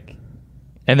 just be like,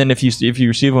 and then if you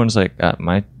receive one, it's like,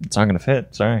 it's not gonna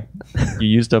fit. Sorry, you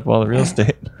used up all the real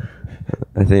estate.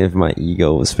 I think if my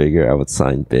ego was bigger, I would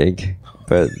sign big.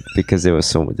 But because there's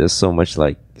so much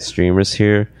like streamers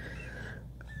here.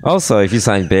 Also, if you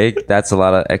sign big, that's a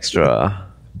lot of extra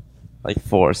like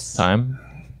force. Time.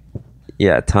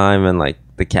 Yeah, time and like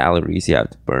the calories you have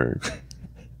to burn.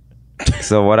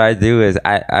 So what I do is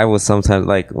I will sometimes,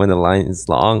 like when the line is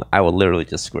long, I will literally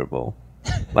just scribble.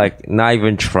 Like not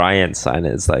even try and sign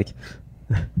it. It's like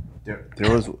there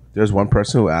was one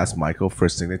person who asked Michael for a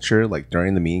signature, like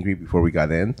during the meet and greet before we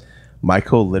got in.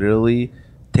 Michael literally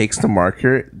takes the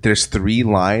marker. There's 3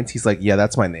 lines. He's like, yeah,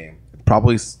 that's my name.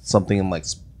 Probably something in like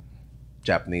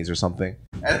Japanese or something.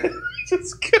 And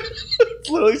it's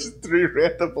literally just 3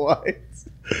 random lines.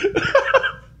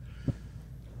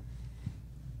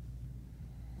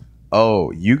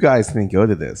 Oh, you guys didn't go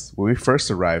to this. When we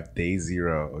first arrived, day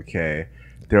 0, okay,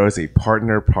 there was a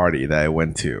partner party that I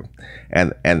went to.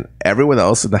 And everyone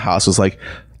else in the house was like,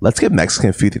 let's get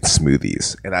Mexican food and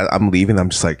smoothies. And I'm leaving. I'm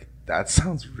just like, that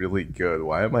sounds really good.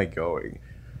 Why am I going?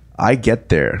 I get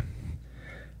there.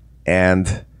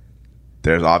 And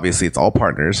there's obviously, it's all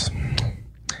partners.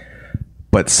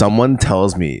 But someone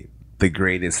tells me the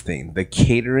greatest thing. The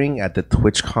catering at the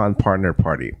TwitchCon partner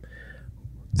party.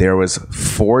 There was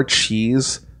 4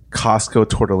 cheese Costco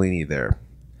tortellini there.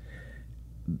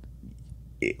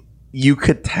 You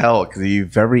could tell because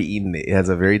you've ever eaten it. It has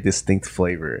a very distinct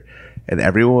flavor. And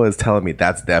everyone was telling me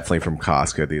that's definitely from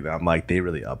Costco, dude. I'm like, they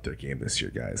really upped their game this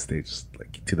year, guys. They just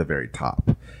like to the very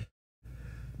top.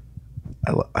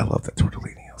 I love that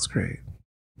tortellini. It was great.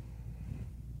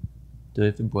 Do they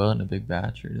have to boil it in a big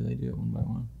batch, or do they do it one by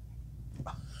one?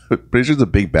 Pretty sure it's a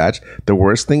big batch. The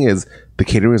worst thing is the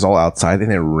catering was all outside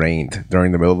and it rained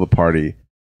during the middle of the party,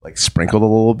 like sprinkled a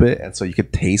little bit, and so you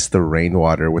could taste the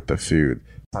rainwater with the food.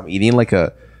 I'm eating like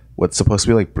what's supposed to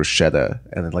be like bruschetta,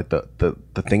 and then like the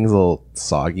thing's a little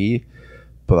soggy,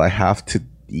 but I have to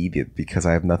eat it because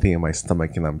I have nothing in my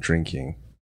stomach and I'm drinking.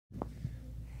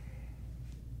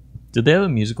 Did they have a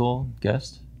musical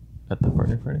guest at the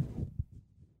partner party?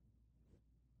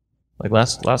 Like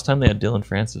last time they had Dylan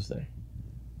Francis there.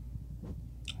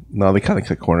 No, they kind of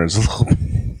cut corners a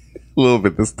little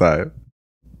bit this time.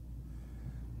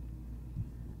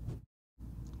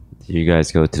 Did you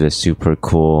guys go to the super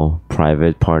cool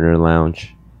private partner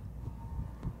lounge?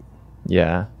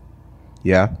 Yeah,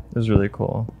 Yeah, it was really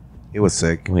cool. it was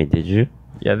sick. Wait, did you?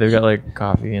 Yeah, they've got like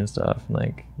coffee and stuff. And,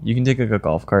 like you can take like a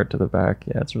golf cart to the back.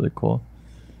 Yeah, it's really cool.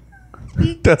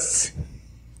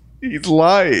 He's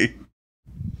lying.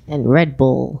 And Red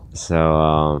Bull.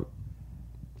 So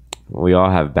we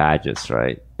all have badges,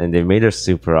 right? And they made it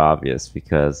super obvious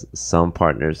because some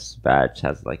partners' badge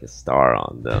has like a star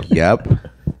on them. Yep.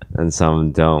 And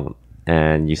some don't.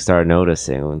 And you start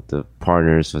noticing the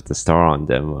partners with the star on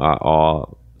them are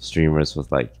all streamers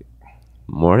with like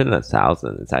more than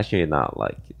 1,000. It's actually not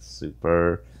like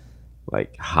super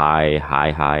like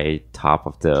high top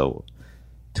of the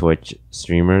Twitch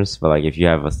streamers, but like if you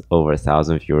have over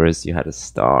 1,000 viewers, you had a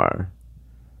star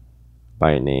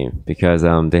by name, because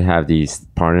they have these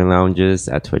partner lounges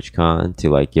at TwitchCon to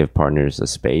like give partners a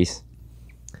space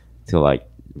to like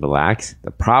relax. The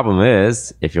problem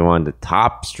is, if you're one of the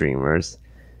top streamers,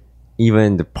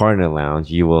 even the partner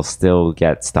lounge, you will still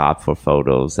get stopped for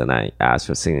photos, and I ask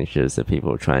for signatures that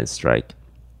people try and strike.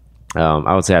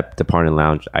 I would say at the partner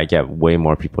lounge, I get way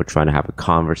more people trying to have a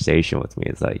conversation with me.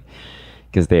 It's like,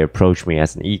 because they approach me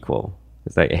as an equal.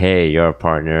 It's like, hey, you're a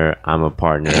partner, I'm a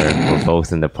partner, we're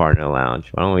both in the partner lounge.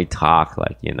 Why don't we talk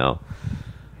like, you know,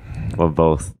 we're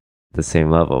both the same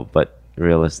level, but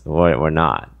we're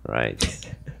not,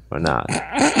 right? We're not.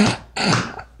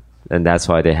 And that's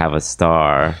why they have a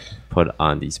star put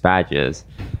on these badges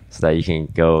so that you can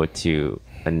go to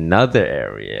another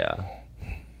area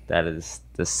that is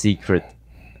the secret,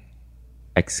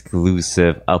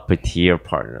 exclusive, upper tier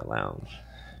partner lounge.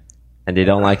 And they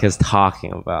don't like us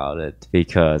talking about it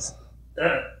because,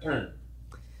 you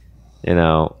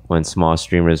know, when small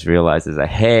streamers realize it's like,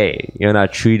 hey, you're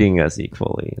not treating us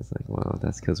equally. It's like, well,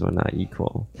 that's because we're not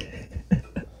equal.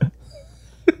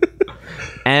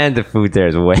 And the food there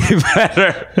is way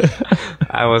better.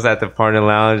 I was at the partner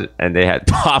lounge and they had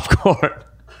popcorn.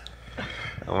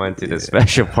 I went to the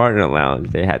special partner lounge.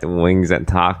 They had wings and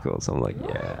tacos. I'm like,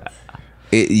 yeah.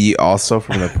 You also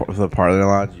from the partner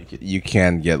lounge, you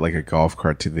can get like a golf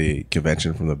cart to the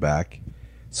convention from the back.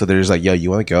 So there's like, yo, you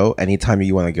want to go? Anytime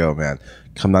you want to go, man,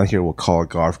 come down here. We'll call a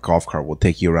golf cart. We'll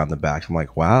take you around the back. I'm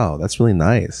like, wow, that's really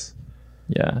nice.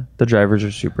 Yeah, the drivers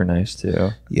are super nice too.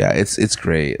 Yeah, it's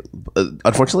great.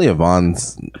 Unfortunately,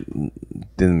 Yvonne's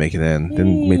didn't make it in.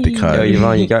 Didn't make the cut. Yo,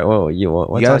 Yvonne, you got what's you got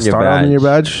on your star badge? on your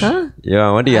badge? Huh?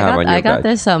 Yeah, what do you have on your I got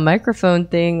badge? this microphone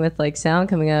thing with like sound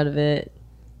coming out of it.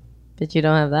 But you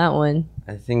don't have that one.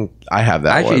 I think I have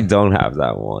that. I actually one. don't have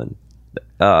that one.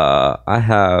 I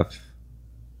have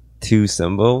 2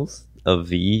 symbols, a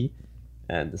V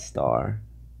and the star.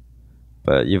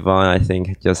 But Yvonne, I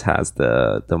think, just has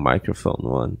the microphone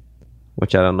one,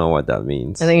 which I don't know what that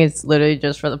means. I think it's literally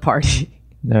just for the party.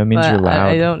 No, it means But you're loud.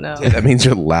 I don't know. Yeah, that means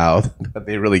you're loud.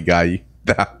 They really got you.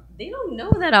 They don't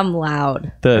know that I'm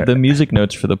loud. The music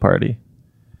notes for the party.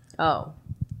 Oh.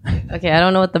 Okay, I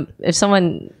don't know what if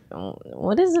someone,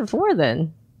 what is it for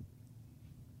then?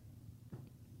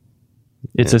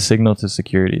 It's a signal to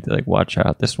security to like watch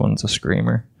out. This one's a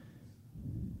screamer.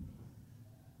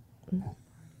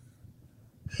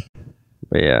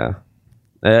 But yeah,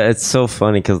 it's so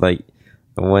funny because like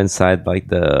I went inside like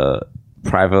the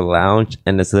private lounge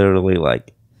and it's literally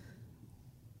like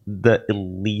the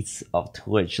elites of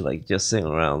Twitch like just sitting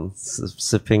around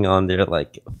sipping on their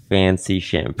like fancy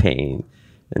champagne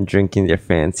and drinking their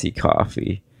fancy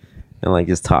coffee and like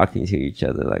just talking to each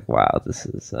other like, wow, this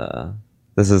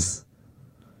is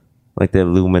like the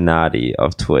Illuminati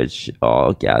of Twitch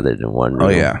all gathered in one room. Oh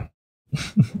yeah.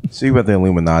 Speaking about the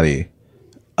Illuminati,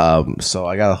 so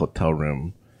I got a hotel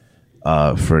room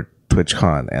for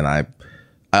TwitchCon, and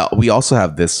we also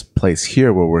have this place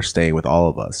here where we're staying with all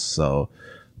of us. So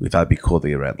we thought it'd be cool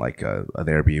to rent like an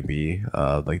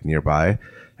Airbnb like nearby.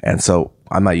 And so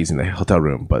I'm not using the hotel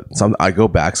room, but I go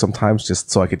back sometimes just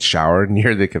so I could shower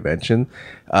near the convention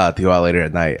to go out later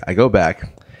at night. I go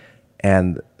back,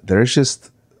 and there's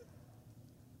just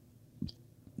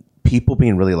people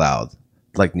being really loud,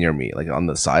 like near me, like on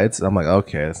the sides. I'm like,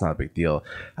 okay, that's not a big deal.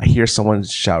 I hear someone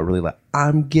shout really loud,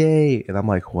 "I'm gay," and I'm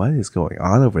like, what is going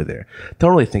on over there?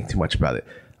 Don't really think too much about it.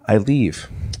 I leave.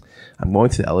 I'm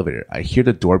going to the elevator. I hear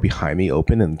the door behind me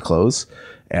open and close.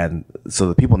 And so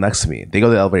the people next to me, they go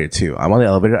to the elevator too. I'm on the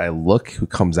elevator. I look who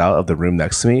comes out of the room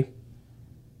next to me.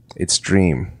 It's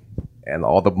Dream and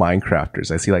all the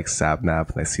Minecrafters. I see like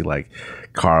Sabnap and I see like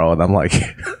Carl. And I'm like,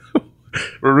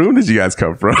 what room did you guys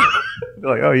come from? They're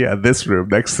like, oh yeah, this room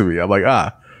next to me. I'm like,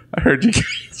 I heard you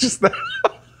guys just now.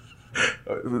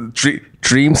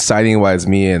 Dream sighting wise,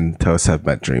 me and Toast have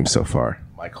met Dream so far.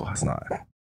 Michael has not.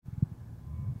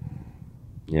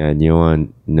 Yeah, and you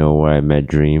want to know where I met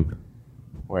Dream?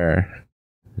 Where?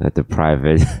 At the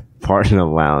private partner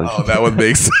lounge. Oh, that would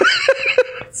make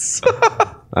sense.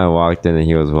 I walked in and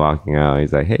he was walking out.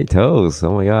 He's like, "Hey, Toes,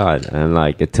 oh my god!" And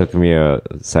like, it took me a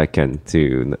second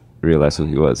to realize who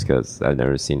he was because I've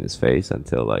never seen his face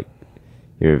until like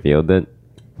he revealed it.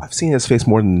 I've seen his face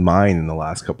more than mine in the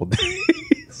last couple of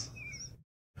days.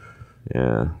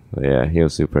 Yeah, but yeah, he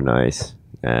was super nice,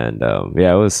 and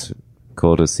yeah, it was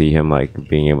cool to see him like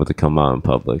being able to come out in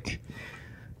public.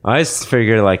 I just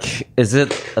figured, like, is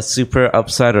it a super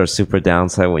upside or a super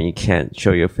downside when you can't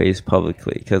show your face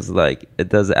publicly? Because, like, it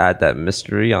does add that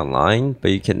mystery online,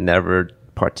 but you can never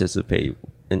participate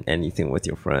in anything with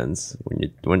your friends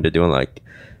when they're doing, like,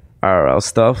 IRL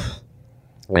stuff.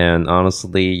 And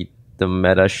honestly, the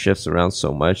meta shifts around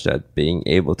so much that being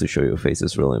able to show your face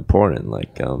is really important.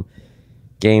 Like,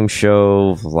 game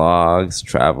show, vlogs,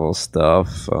 travel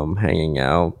stuff, hanging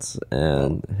out,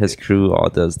 and his crew all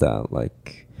does that,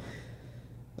 like...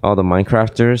 all the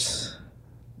Minecrafters,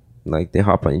 like, they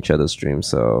hop on each other's streams,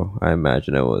 so I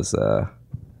imagine it was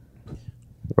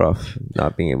rough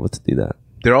not being able to do that.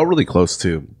 They're all really close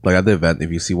too. Like at the event,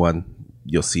 if you see one,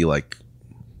 you'll see like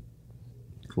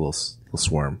a little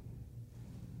swarm.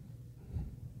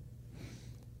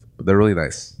 But they're really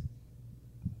nice.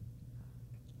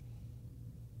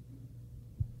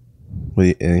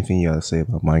 Anything you gotta say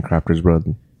about Minecrafters,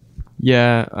 Brodin?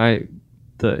 Yeah,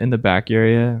 in the back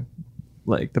area,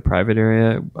 like the private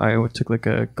area, I took like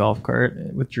a golf cart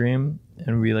with Dream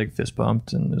and we like fist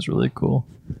bumped and it was really cool.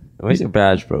 Where's your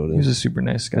badge, bro? He was a super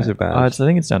nice guy. Where's your badge? I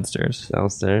think it's downstairs.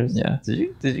 Downstairs? Yeah.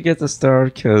 Did you get the star?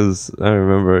 Because I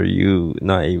remember you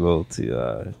not able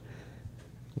to.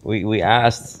 We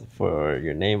asked for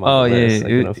your name on the list. I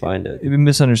couldn't find it. It was a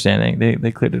misunderstanding.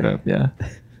 They cleared it up. Yeah.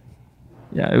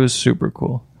 Yeah, it was super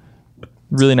cool.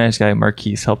 Really nice guy.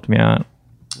 Marquise helped me out.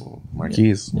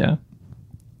 Marquise. Yeah.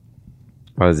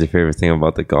 What was your favorite thing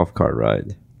about the golf cart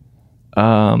ride?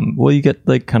 Well, you get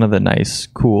like kind of the nice,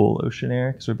 cool ocean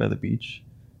air because we're by the beach,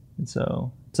 and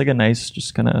so it's like a nice,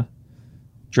 just kind of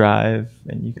drive.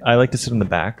 And I like to sit in the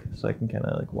back so I can kind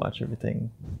of like watch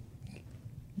everything.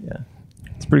 Yeah,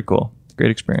 it's pretty cool.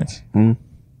 Great experience. Mm.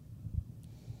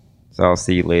 So I'll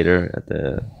see you later at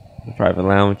the private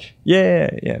lounge.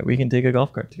 Yeah. We can take a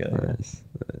golf cart together. Nice.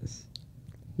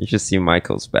 You should see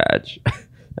Michael's badge.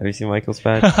 Have you seen Michael's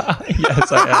badge?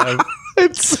 Yes, I have.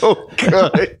 It's so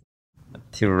good.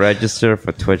 To register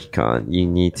for TwitchCon, you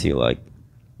need to like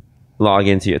log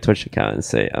into your Twitch account and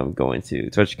say, "I'm going to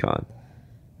TwitchCon."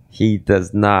 He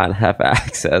does not have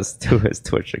access to his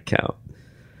Twitch account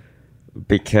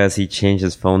because he changed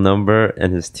his phone number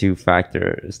and his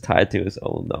 2-factor is tied to his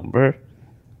own number.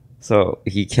 So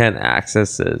he can't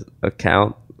access his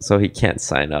account, so he can't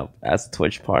sign up as a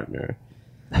Twitch partner.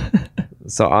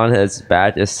 So on his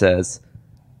badge it says,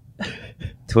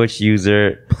 "Twitch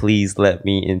user, please let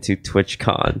me into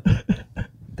TwitchCon."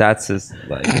 That's his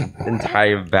like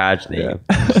entire badge name.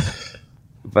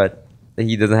 But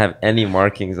he doesn't have any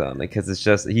markings on it because it's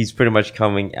just he's pretty much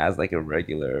coming as like a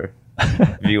regular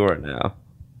viewer now.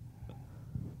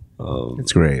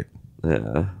 It's great.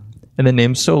 Yeah. And the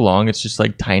name's so long, it's just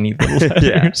like tiny little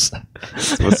letters.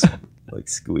 So it's like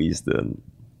squeezed in.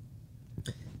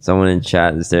 Someone in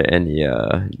chat, is there any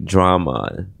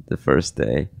drama the first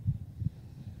day?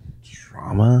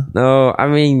 Drama? No, I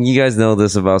mean, you guys know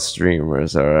this about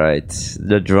streamers, all right?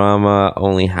 The drama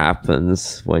only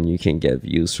happens when you can get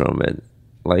views from it.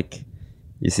 Like,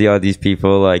 you see all these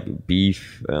people like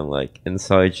beef and like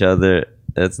insult each other.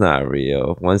 It's not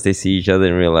real. Once they see each other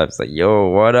in real life, it's like, yo,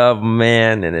 what up,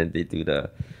 man? And then they do the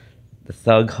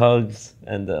thug hugs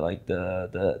and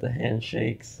the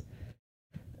handshakes.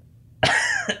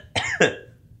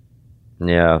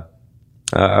 Yeah,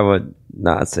 I would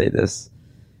not say this.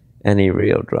 Any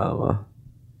real drama.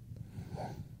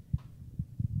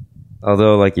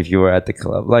 Although, like, if you were at the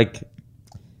club, like,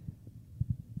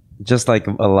 just like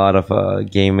a lot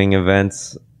of gaming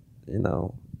events, you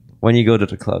know, when you go to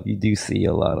the club, you do see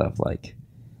a lot of, like,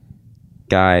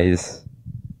 guys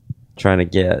trying to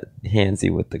get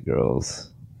handsy with the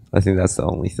girls. I think that's the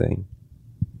only thing.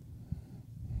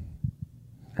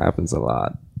 Happens a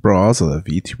lot. Bro, also the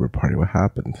VTuber party, what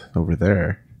happened over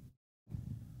there?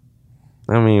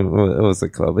 I mean, it was a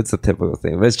club. It's a typical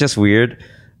thing. But it's just weird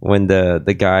when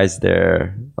the guys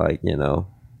there, like, you know,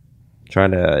 trying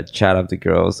to chat up the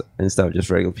girls instead of just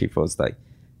regular people. It's like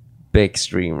big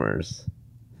streamers.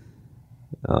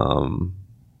 You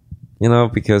know,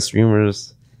 because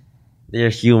streamers, they're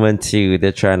human too.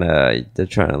 They're trying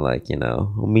to like, you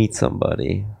know, meet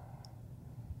somebody.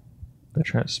 They're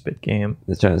trying to spit game.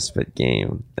 They're trying to spit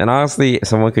game. And honestly,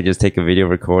 someone could just take a video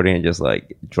recording and just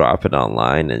like drop it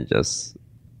online and just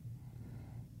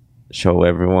show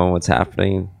everyone what's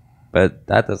happening. But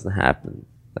that doesn't happen,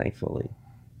 thankfully.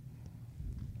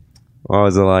 What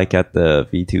was it like at the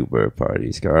VTuber party,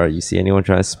 Scarra? You see anyone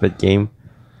trying to spit game?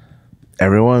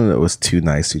 Everyone was too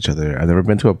nice to each other. I've never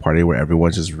been to a party where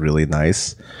everyone's just really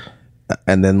nice.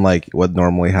 And then, like, what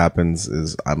normally happens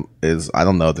is I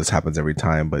don't know if this happens every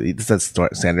time, but it's that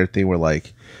standard thing where,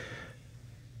 like,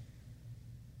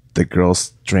 the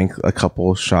girls drink a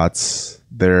couple shots,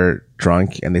 they're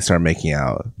drunk, and they start making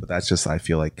out. But that's just, I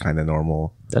feel like, kind of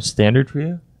normal. That's standard for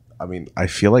you? I mean, I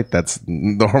feel like that's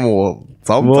normal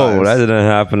sometimes. Whoa, that didn't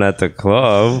happen at the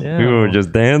club. Yeah. People were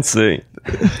just dancing.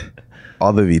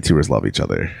 All the VTubers love each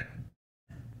other.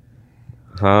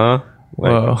 Huh? Wait,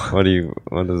 Whoa.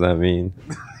 what does that mean?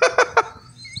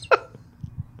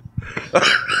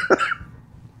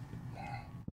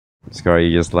 Scar,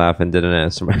 you just laughed and didn't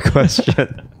answer my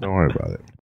question. Don't worry about it.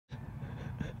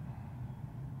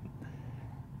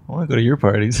 I want to go to your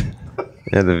parties.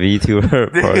 Yeah, the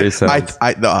VTuber party sounds.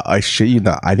 I shit you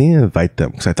not. I didn't invite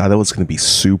them because I thought it was going to be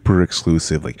super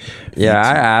exclusive. Like, Yeah,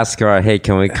 I asked her, hey,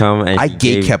 can we come? And I she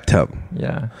gate gave- kept him.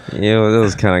 Yeah. It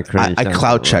was kind of cringe. I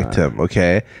cloud checked him,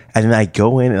 okay? And then I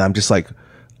go in and I'm just like,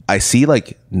 I see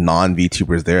like non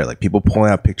VTubers there, like people pulling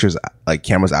out pictures, like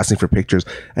cameras asking for pictures.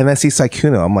 And I see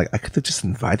Saikuno. I'm like, I could have just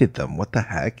invited them. What the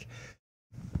heck?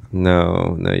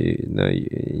 No,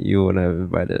 you wouldn't have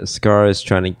invited us. Scar is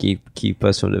trying to keep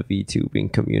us from the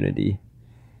VTubing community.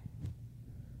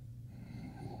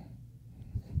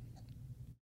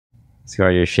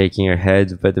 Scar, you're shaking your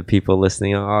head, but the people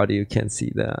listening on audio can't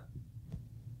see that.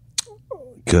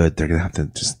 Good. They're going to have to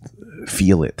just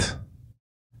feel it.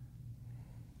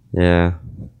 Yeah,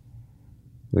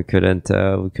 we couldn't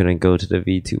go to the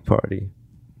V2 party.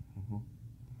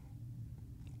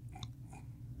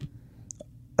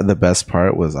 The best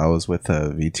part was I was with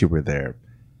a VTuber there,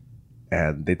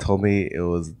 and they told me it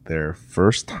was their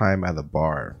first time at the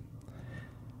bar,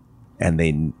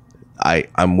 and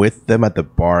I'm with them at the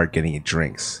bar getting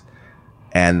drinks,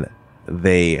 and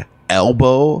they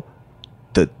elbow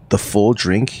the full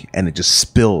drink and it just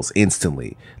spills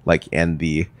instantly, like, and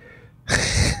the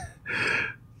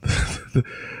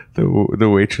the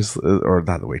waitress, or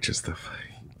not the waitress,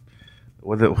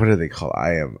 what do they call?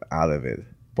 I am out of it.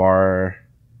 Bar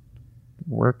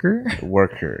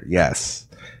worker, yes.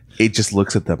 It just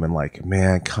looks at them and like,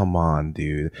 man, come on,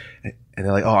 dude. And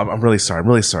they're like, oh, I'm really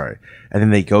sorry. And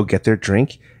then they go get their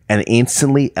drink and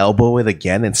instantly elbow it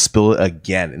again and spill it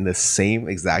again in the same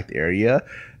exact area.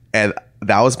 And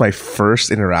that was my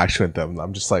first interaction with them.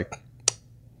 I'm just like,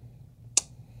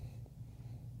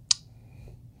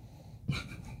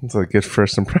 it's a good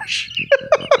first impression.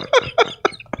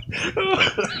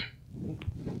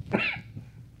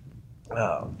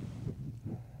 Oh.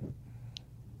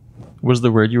 Was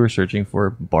the word you were searching for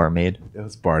barmaid? It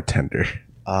was bartender.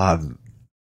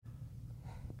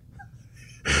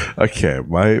 Okay,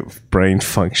 my brain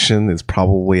function is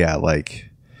probably at like.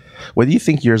 What do you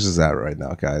think yours is at right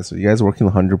now, guys? Are you guys working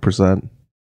 100%?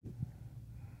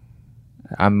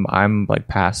 I'm like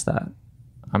past that.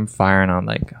 I'm firing on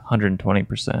like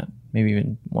 120%, maybe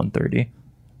even 130.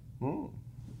 Oh,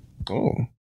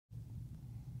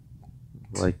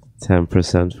 Like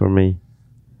 10% for me.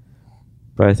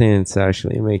 But I think it's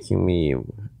actually making me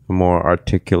a more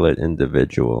articulate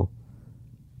individual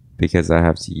because I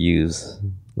have to use,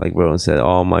 like Brodin said,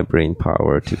 all my brain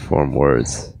power to form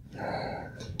words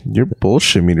your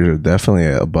bullshit meters are definitely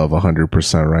above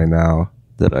 100% right now.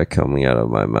 that are coming out of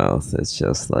my mouth. It's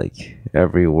just like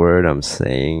every word I'm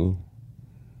saying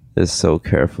is so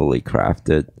carefully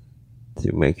crafted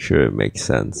to make sure it makes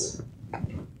sense.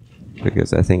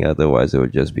 Because I think otherwise it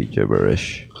would just be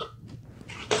gibberish.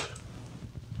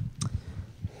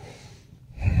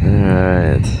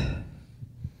 Alright.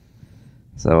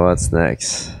 So what's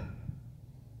next?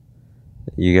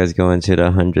 You guys going to the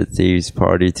 100 Thieves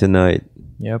party tonight?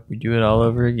 Yep, we do it all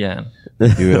over again.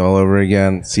 Do it all over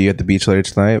again. See you at the beach later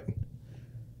tonight.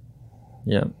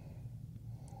 Yep.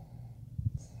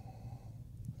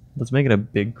 Let's make it a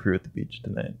big crew at the beach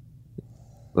tonight.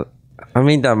 I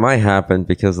mean, that might happen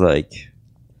because, like,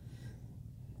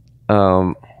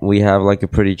 we have, like, a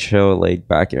pretty chill,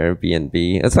 laid-back Airbnb.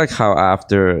 It's like how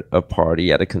after a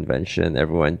party at a convention,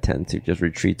 everyone tends to just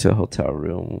retreat to a hotel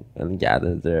room and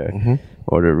gather there,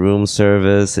 order room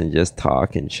service, and just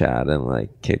talk and chat and,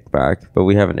 like, kick back. But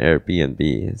we have an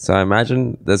Airbnb. So I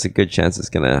imagine there's a good chance it's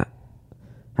going to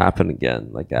happen again,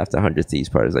 like, after 100 Thieves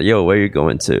parties. Like, yo, where you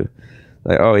going to?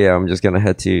 Like, oh, yeah, I'm just going to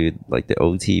head to, like, the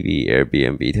OTV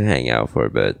Airbnb to hang out for a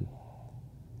bit.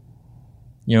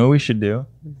 You know what we should do?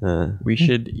 Uh, We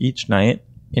should each night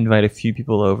invite a few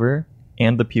people over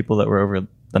and the people that were over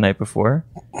the night before,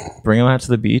 bring them out to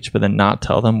the beach, but then not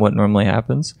tell them what normally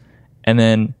happens. And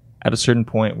then at a certain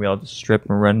point, we all just strip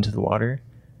and run into the water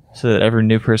so that every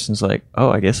new person's like, oh,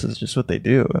 I guess it's just what they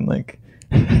do. And like,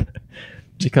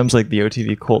 becomes like the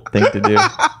OTV cult thing to do.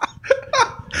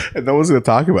 And no one's going to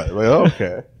talk about it. Like, oh,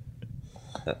 okay.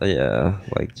 yeah,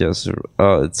 like, just,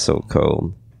 oh, it's so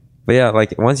cold. But yeah,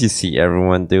 like, once you see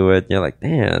everyone do it, you're like,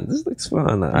 damn, this looks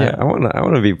fun. Yeah. I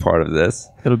wanna be part of this.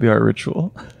 It'll be our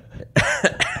ritual.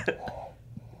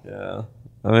 Yeah.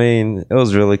 I mean, it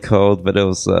was really cold, but it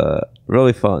was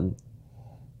really fun.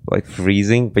 Like,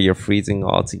 freezing, but you're freezing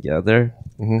all together.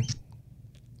 Mhm.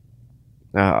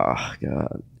 Oh,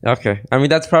 God. Okay. I mean,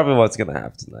 that's probably what's going to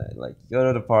happen tonight. Like, go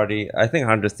to the party. I think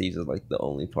 100 Thieves is, like, the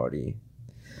only party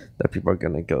that people are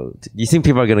going to go to. Do you think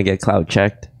people are going to get cloud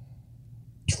checked?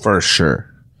 For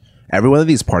sure. Every one of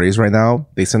these parties right now,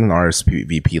 they send an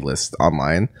RSVP list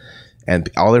online, and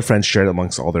all their friends share it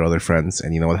amongst all their other friends.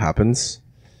 And you know what happens?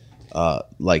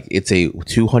 Like, it's a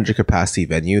 200 capacity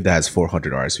venue that has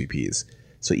 400 RSVPs.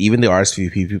 So even the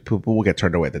RSVP people will get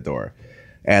turned away at the door,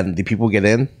 and the people get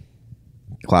in.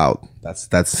 Cloud. That's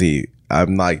the.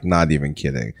 I'm like not even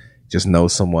kidding. Just know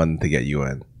someone to get you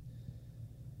in.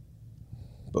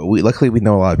 But luckily we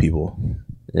know a lot of people.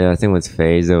 Yeah, I think with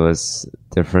FaZe it was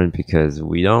different because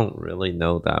we don't really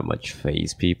know that much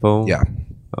FaZe people. Yeah.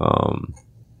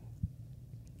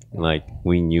 Like,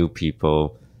 we knew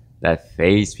people that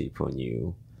FaZe people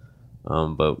knew,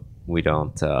 but we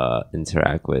don't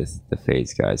interact with the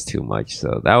FaZe guys too much.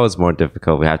 So that was more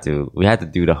difficult. We had to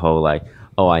do the whole, like,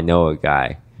 oh, I know a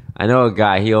guy,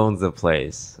 he owns the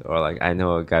place, or like, I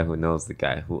know a guy who knows the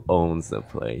guy who owns the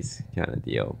place, kind of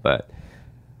deal. But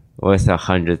with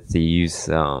 100 Thieves,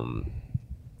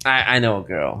 I know a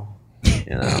girl,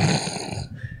 you know.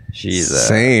 She's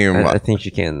Same. I think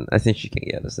she can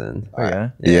get us in. Oh, yeah?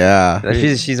 Yeah.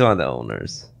 She's one of the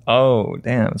owners. Oh,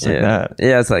 damn. It's like Yeah, that.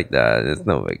 yeah, it's like that. It's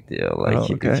no big deal. Like, Oh,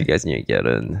 if okay. you guys need to get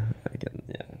in, I can.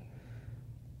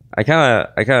 Yeah,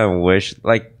 I kind of wish,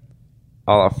 like,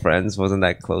 all our friends wasn't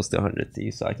that close to 100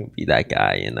 Thieves, so I can be that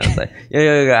guy. You know, it's like,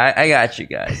 yeah, I got you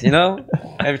guys. You know,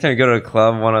 every time you go to a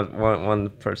club, one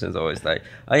person is always like,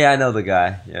 oh yeah, I know the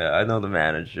guy. Yeah, I know the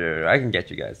manager. I can get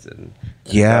you guys in. And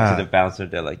Yeah. to the bouncer,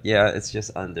 they're like, yeah, it's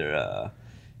just under,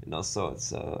 so and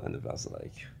so, and the bouncer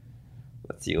like,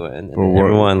 what's you in? And Well, then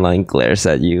everyone like glares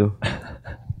at you.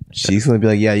 She's gonna be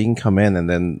like, yeah, you can come in, and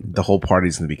then the whole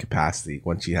party's gonna be capacity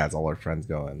once she has all her friends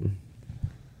going.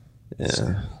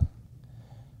 Yeah.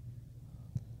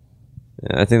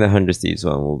 Yeah, I think the 100 Thieves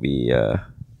one will be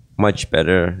much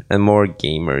better and more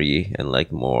gamery and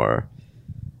like more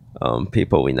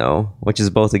people we know, which is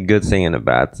both a good thing and a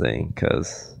bad thing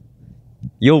because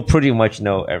you'll pretty much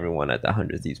know everyone at the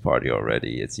 100 Thieves party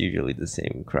already. It's usually the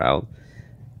same crowd,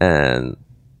 and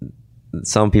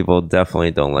some people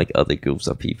definitely don't like other groups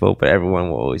of people, but everyone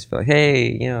will always be like,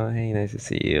 hey, hey, nice to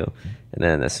see you. And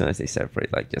then as soon as they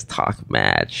separate, like, just talk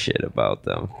mad shit about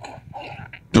them.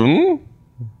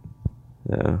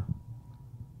 Yeah.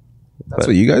 That's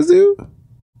what you guys do?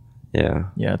 Yeah.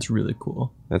 Yeah, it's really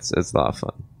cool. It's a lot of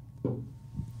fun.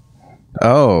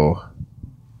 Oh.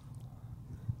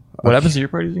 What happens to your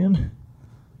parties again?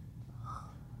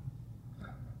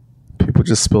 People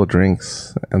just spill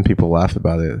drinks and people laugh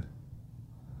about it.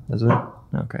 Is it?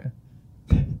 Okay.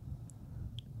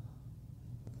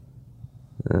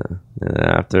 And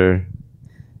after,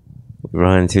 we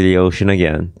run into the ocean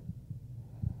again.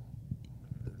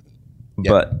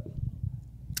 Yep. But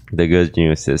the good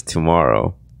news is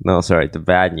tomorrow. No, sorry. The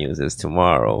bad news is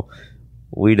tomorrow.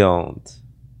 We don't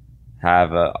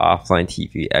have a Offline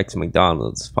TV X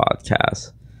McDonald's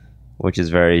podcast, which is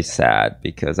very sad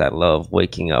because I love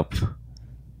waking up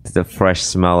to the fresh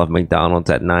smell of McDonald's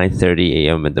at 9:30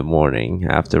 a.m. in the morning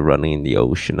after running in the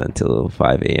ocean until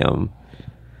 5 a.m.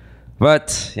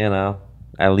 But,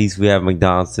 at least we have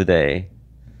McDonald's today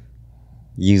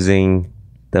using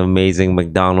the amazing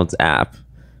McDonald's app.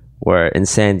 Where in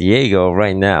San Diego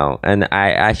right now, and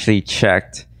I actually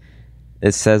checked,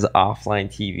 it says Offline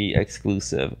TV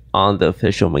exclusive on the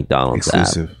official McDonald's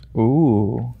Exclusive. app.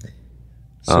 Ooh.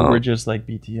 So we're just like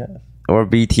BTS. Or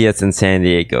BTS in San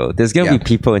Diego. There's gonna be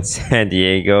people in San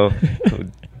Diego who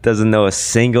doesn't know a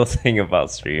single thing about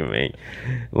streaming.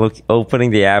 Opening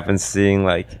the app and seeing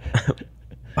like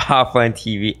Offline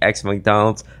TV X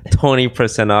McDonald's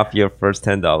 20% off your first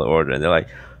 $10 order, and they're like,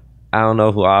 I don't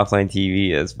know who Offline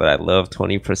TV is, but I love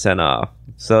 20% off.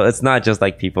 So it's not just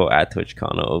like people at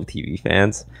TwitchCon or OTV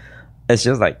fans. It's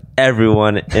just like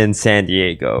everyone in San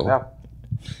Diego. Yeah.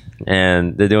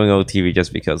 And they're doing OTV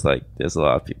just because like there's a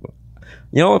lot of people.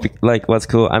 You know what? Like what's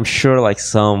cool? I'm sure like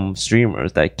some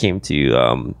streamers that came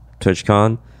to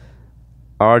TwitchCon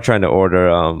are trying to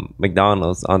order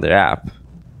McDonald's on their app,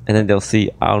 and then they'll see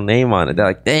our name on it. They're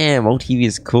like, "Damn, OTV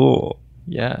is cool."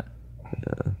 Yeah.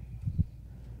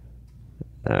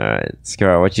 All right,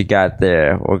 Scarra, what you got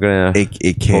there? We're gonna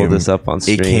pull this up on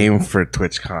stream. It came for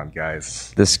TwitchCon,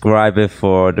 guys. Describe it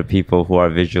for the people who are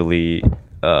visually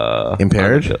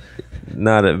Impaired?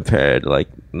 Not impaired, like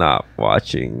not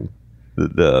watching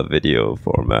the video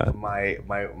format. My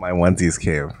onesies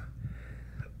came,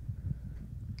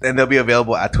 and they'll be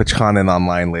available at TwitchCon and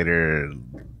online later,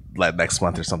 like next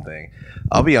month or something.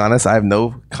 I'll be honest, I have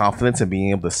no confidence in being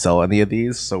able to sell any of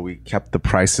these, so we kept the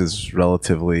prices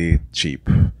relatively cheap,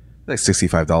 like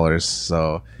 $65.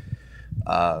 So,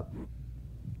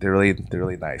 they're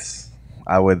really nice.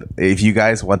 I would, if you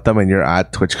guys want them and you're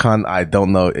at TwitchCon, I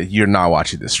don't know, you're not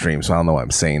watching the stream, so I don't know why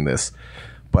I'm saying this,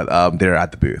 but they're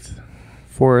at the booth.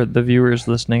 For the viewers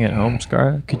listening at home,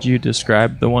 Scarra, could you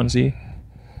describe the onesie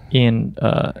in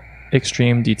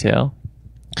extreme detail?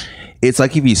 It's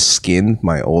like if you skinned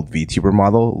my old VTuber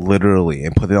model, literally,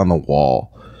 and put it on the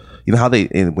wall. You know how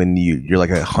when you're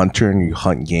like a hunter and you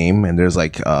hunt game, and there's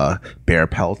like bear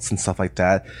pelts and stuff like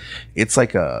that. It's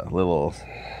like a little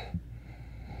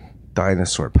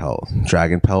dinosaur pelt,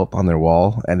 dragon pelt on their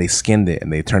wall, and they skinned it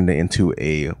and they turned it into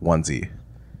a onesie.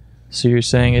 So you're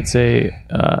saying it's a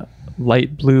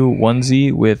light blue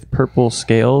onesie with purple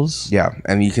scales? Yeah,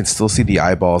 and you can still see the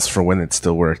eyeballs for when it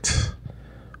still worked.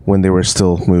 When they were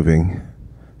still moving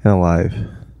and alive.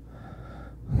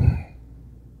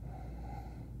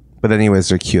 But anyways,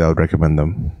 they're cute. I would recommend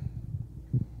them.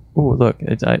 Oh, look.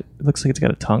 It looks like it's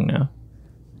got a tongue now.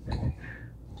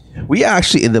 We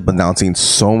actually ended up announcing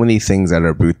so many things at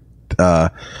our booth.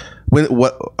 What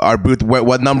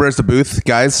number is the booth,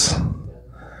 guys?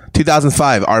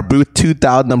 2005. Our booth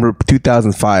 2000 number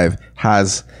 2005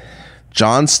 has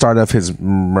John start of his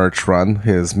merch run,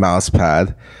 his mouse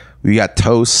pad. We got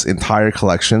Toast's entire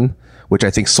collection, which I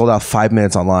think sold out 5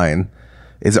 minutes online.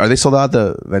 Are they sold out at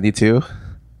the venue too?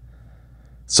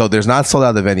 So there's not sold out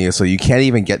at the venue, so you can't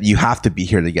even get. You have to be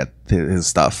here to get his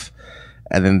stuff.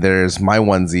 And then there's my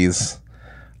onesies,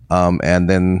 and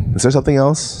then is there something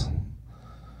else?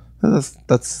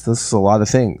 That's a lot of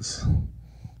things.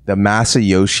 The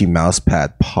Masayoshi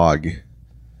mousepad Pog.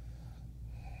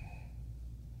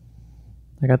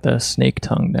 I got the snake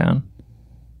tongue down.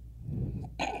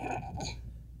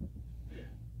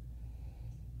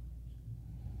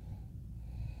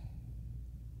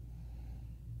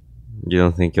 You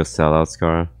don't think you'll sell out,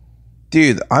 Scarra?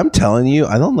 Dude, I'm telling you,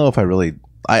 I don't know if I really.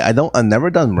 I've never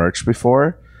done merch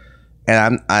before,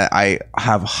 and I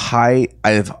have high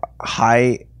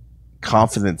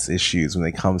confidence issues when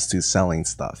it comes to selling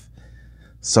stuff.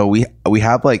 So we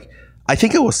have like, I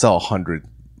think it will sell 100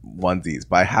 onesies,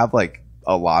 but I have like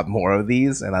a lot more of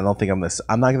these, and I don't think I'm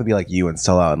not gonna be like you and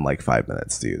sell out in like 5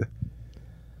 minutes, dude.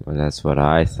 Well, that's what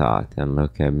I thought, and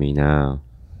look at me now.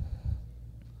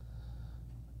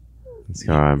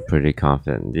 Scarra, I'm pretty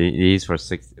confident. These for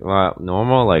 60. Well,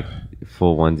 normal like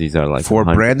full onesies are like For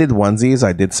 100. branded onesies,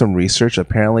 I did some research.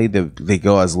 Apparently, they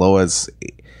go as low as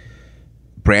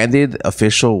branded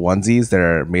official onesies that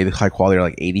are made high quality are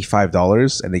like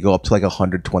 $85, and they go up to like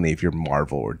 $120 if you're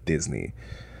Marvel or Disney.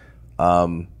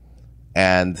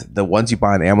 And the ones you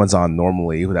buy on Amazon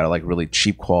normally that are like really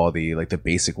cheap quality, like the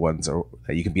basic ones, or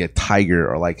that you can be a Tiger,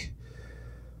 or like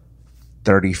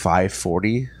 35,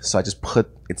 40. So I just put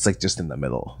it's like just in the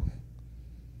middle.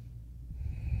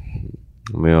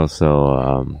 We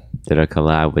also did a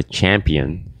collab with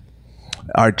Champion.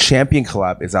 Our Champion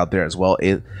collab is out there as well.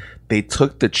 They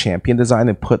took the Champion design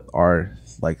and put our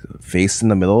like face in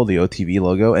the middle, the OTV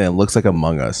logo, and it looks like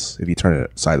Among Us if you turn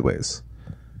it sideways.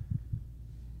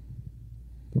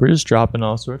 We're just dropping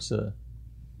all sorts of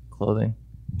clothing.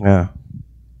 Yeah,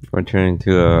 We're turning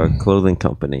to a clothing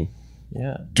company.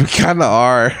 Yeah. we kind of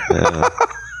are. Yeah.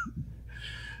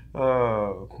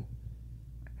 Oh.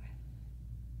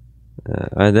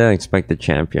 I didn't expect the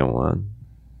Champion one.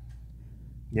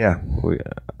 Yeah. We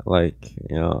like,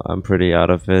 you know, I'm pretty out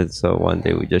of it. So one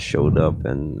day we just showed up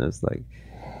and it's like,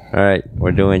 all right,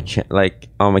 we're doing like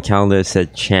on my calendar it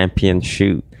said Champion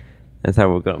shoot. I thought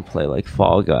we were gonna play like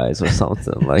Fall Guys or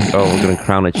something. Like, oh, we're gonna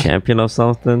crown a champion of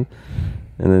something.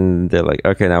 And then they're like,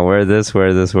 okay, now wear this,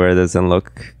 and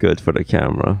look good for the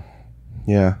camera.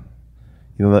 Yeah.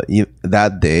 You know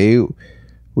that day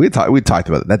we talked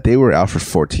about it. That day we were out for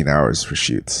 14 hours for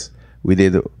shoots. We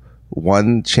did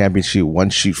one champion shoot, one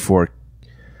shoot for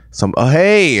some. Oh,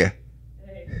 hey.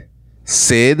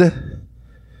 Sid.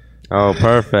 Oh,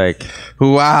 perfect.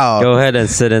 Wow. Go ahead and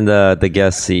sit in the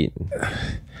guest seat.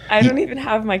 I don't even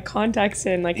have my contacts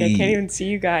in. Like, I can't even see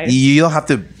you guys. You don't have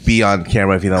to be on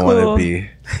camera if you don't want Cool. to be.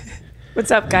 What's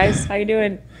up, guys? How you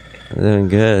doing? Doing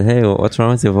good. Hey, what's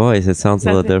wrong with your voice? It sounds a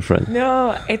little Nothing. different.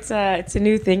 No, it's a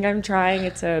new thing I'm trying.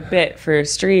 It's a bit for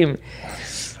stream.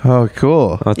 Oh,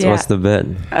 cool. What's the bit?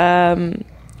 I'm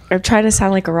trying to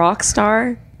sound like a rock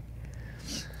star.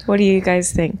 What do you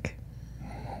guys think?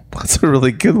 That's a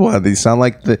really good one. You sound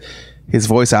like his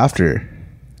voice after.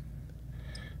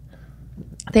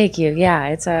 Thank you.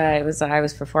 Yeah, I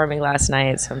was performing last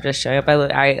night, so I'm just showing up.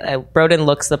 Brodin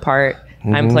looks the part.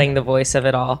 I'm playing the voice of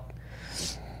it all.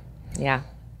 Yeah.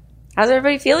 How's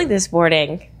everybody feeling this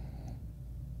morning?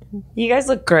 You guys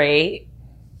look great.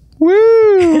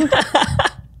 Woo!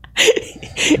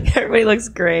 Everybody looks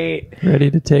great.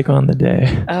 Ready to take on the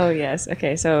day. Oh yes.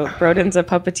 Okay, so Brodin's a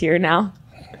puppeteer now.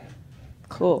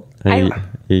 Cool. Are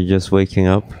you just waking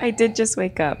up? I did just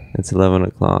wake up. It's 11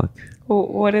 o'clock.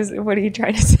 What are you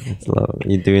trying to say? It's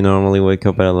 11. Do you normally wake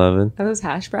up at 11? Are those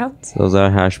hash browns? Those are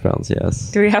hash browns,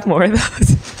 yes. Do we have more of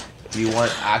those? Do you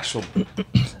want actual?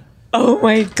 Oh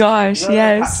my gosh,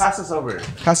 yes. Pass this over.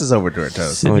 Pass this over to our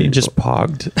toast. Sydney just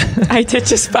pogged. I did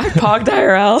just pogged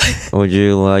IRL. Would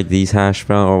you like these hash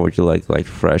brown or would you like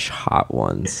fresh hot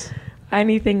ones?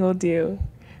 Anything will do.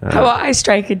 How about I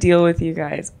strike a deal with you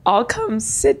guys? I'll come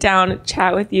sit down,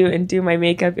 chat with you, and do my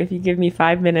makeup if you give me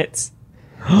 5 minutes.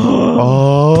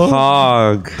 Oh.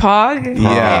 Pog. Pog?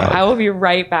 Yeah. Okay, I will be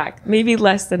right back. Maybe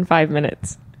less than 5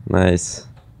 minutes. Nice.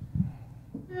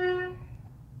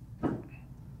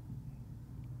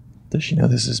 Does she know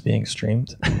this is being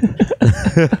streamed?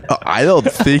 I don't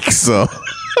think so.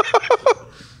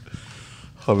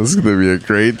 Oh, this is gonna be a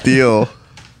great deal.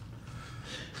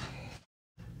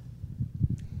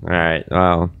 All right.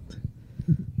 Well,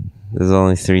 there's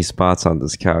only 3 spots on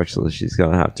this couch, so she's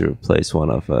gonna have to replace one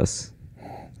of us.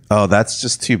 Oh, that's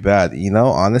just too bad. You know,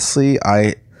 honestly,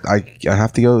 I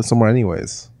have to go somewhere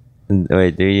anyways.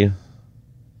 Wait, do you?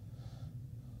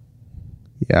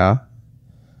 Yeah.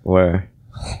 Where?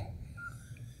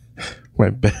 My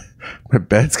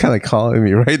bed's kind of calling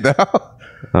me right now.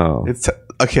 Oh.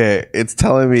 Okay. It's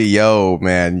telling me, yo,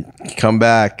 man, come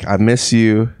back. I miss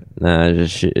you. Nah,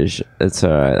 it's all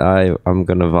right. I'm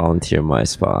gonna volunteer my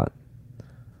spot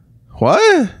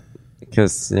What?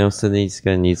 because Sydney's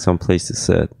gonna need some place to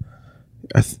sit.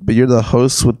 But you're the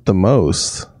host with the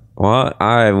most. Well,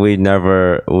 we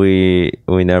never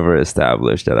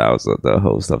established that I was the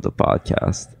host of the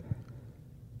podcast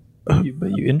But you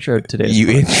introed today's You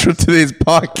podcast. intro today's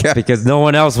podcast. because no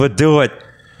one else would do it.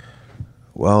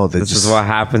 Well, This is what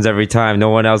happens every time. No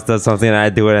one else does something and I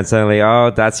do it, and suddenly,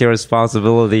 oh, that's your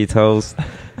responsibility, toast.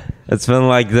 It's been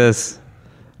like this.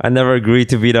 I never agreed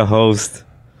to be the host.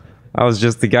 I was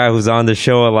just the guy who's on the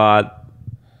show a lot.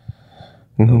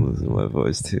 I'm losing my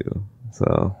voice too.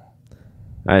 So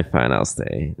All right, fine. I'll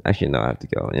stay. Actually, no, I have to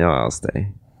go. I'll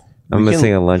stay. I'm We can-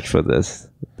 missing a lunch for this.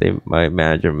 My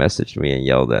manager messaged me and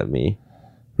yelled at me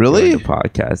Really? during the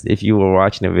podcast. If you were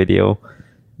watching the video,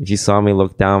 if you saw me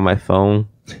look down my phone,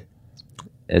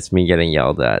 it's me getting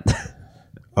yelled at.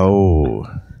 Oh.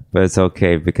 But it's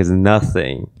okay because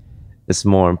nothing is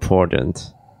more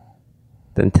important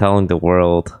than telling the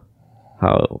world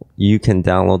how you can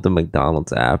download the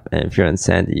McDonald's app, and if you're in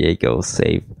San Diego,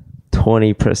 save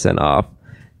 20% off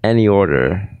any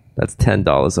order that's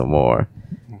 $10 or more.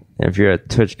 And if you're at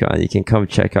TwitchCon, you can come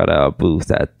check out our booth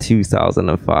at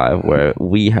 2005, where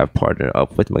we have partnered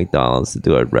up with McDonald's to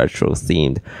do a retro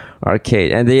themed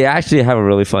arcade, and they actually have a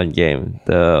really fun game.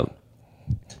 The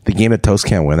game that Toast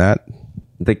can't win at?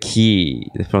 the key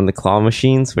from the claw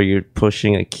machines, where you're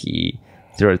pushing a key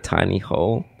through a tiny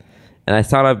hole. And I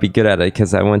thought I'd be good at it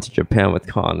because I went to Japan with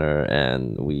Connor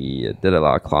and we did a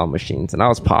lot of claw machines, and I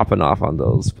was popping off on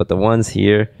those. But the ones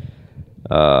here,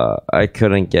 I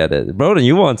couldn't get it. Brodin,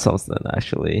 you won something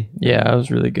actually. Yeah, I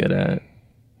was really good at it.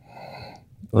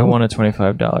 I won a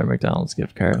 $25 McDonald's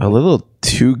gift card. A little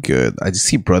too good. I just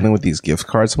see Brodin with these gift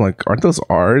cards. I'm like, aren't those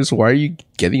ours? Why are you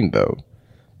getting those?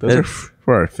 Those are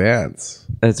for our fans.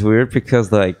 It's weird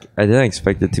because like I didn't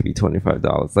expect it to be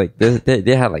 $25. Like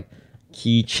they had like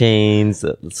keychains,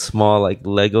 small like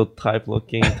Lego type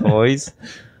looking toys.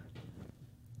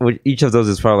 Each of those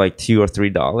is probably like $2 or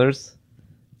 $3,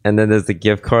 and then there's the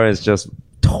gift card. It's just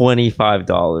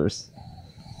 $25.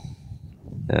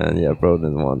 And yeah,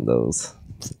 Brodin won those.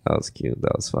 That was cute.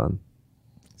 That was fun.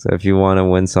 So if you want to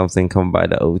win something, come by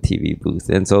the OTV booth.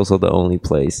 And it's also the only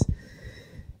place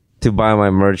to buy my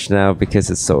merch now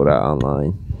because it's sold out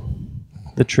online.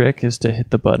 The trick is to hit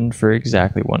the button for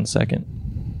exactly 1 second.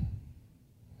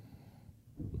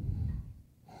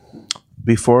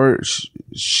 Before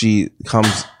she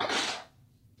comes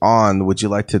on, would you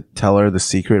like to tell her the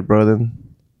secret, Brodin?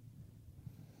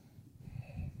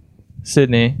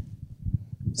 Sydney,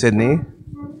 So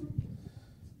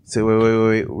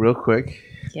wait, real quick.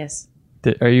 Yes.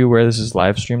 are you aware this is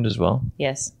live streamed as well?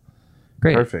 Yes.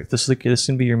 Great. Perfect. This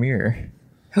can be your mirror.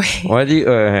 What do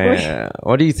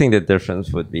you think the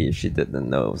difference would be if she didn't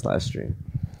know it was live stream?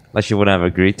 Like she wouldn't have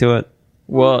agreed to it?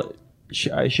 Well,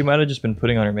 she might have just been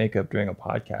putting on her makeup during a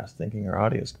podcast thinking her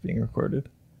audio is being recorded.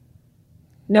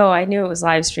 No, I knew it was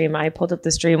live stream. I pulled up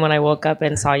the stream when I woke up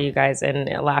and saw you guys and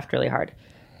laughed really hard.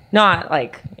 Not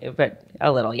like, but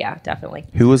a little, yeah, definitely.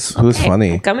 Who was Okay,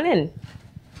 funny? I'm coming in.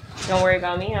 Don't worry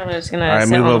about me. I'm just gonna All right,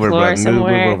 sit move on over, the floor bud.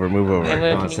 somewhere. Move over. Can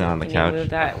Don't sit on the you couch. move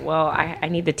that? Well, I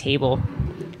need the table.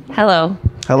 Hello.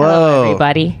 Hello.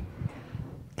 everybody.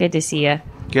 Good to see you.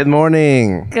 Good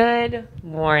morning. Good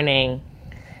morning.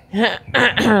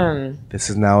 This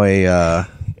is now a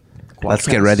let's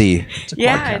get ready.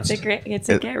 Yeah, podcast. it's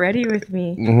a get ready with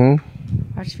me.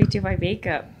 Mm-hmm. Watch me do my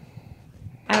makeup.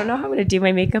 I don't know how I'm gonna do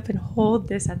my makeup and hold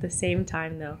this at the same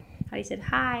time though. How said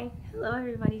hi, hello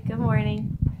everybody, good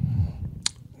morning.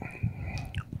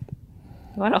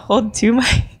 You want to hold two mic?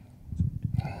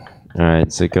 All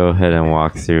right, so go ahead and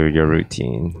walk through your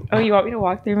routine. Oh, you want me to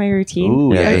walk through my routine?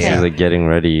 Ooh, Yeah, this yeah. is a getting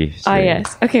ready. Ah, stream.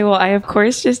 yes. Okay, well, I of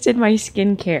course just did my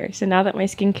skincare. So now that my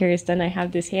skincare is done, I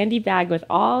have this handy bag with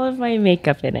all of my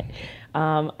makeup in it.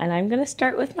 And I'm going to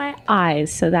start with my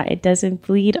eyes so that it doesn't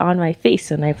bleed on my face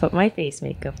when I put my face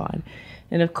makeup on.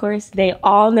 And of course, they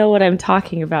all know what I'm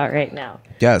talking about right now.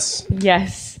 Yes.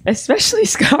 Yes, especially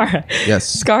Scarra.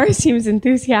 Yes. Scarra seems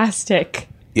enthusiastic.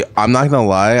 Yeah, I'm not gonna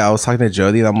lie. I was talking to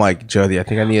Jody, and I'm like, Jody, I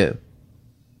think I need it.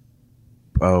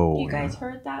 Oh. You guys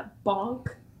heard that bonk?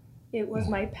 It was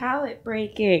my palette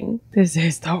breaking. This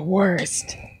is the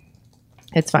worst.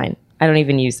 It's fine. I don't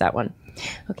even use that one.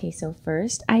 Okay, so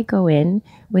first I go in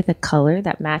with a color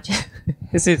that matches.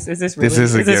 Is this really, This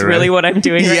is a is this get really ready. what I'm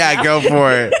doing right Yeah, now? go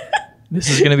for it. This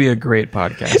is going to be a great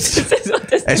podcast. This is what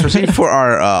this is. Especially for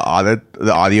our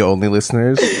the audio only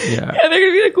listeners. Yeah. And they're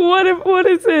gonna be like, what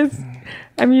is this?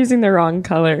 I'm using the wrong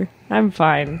color. I'm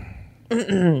fine.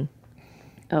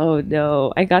 Oh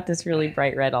no. I got this really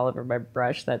bright red all over my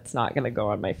brush that's not gonna go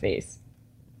on my face.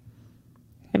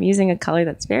 I'm using a color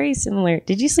that's very similar.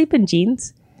 Did you sleep in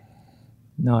jeans?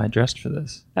 No, I dressed for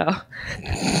this. Oh.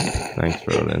 Thanks,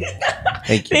 Brodin.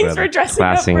 Thank you, Thanks brother. for dressing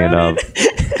Classing it up. up.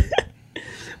 Brodin.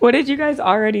 What did you guys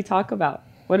already talk about?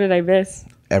 What did I miss?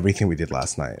 Everything we did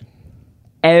last night.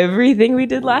 Everything we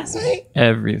did last night?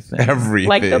 Everything. Everything.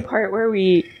 Like the part where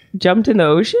we jumped in the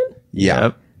ocean? Yeah.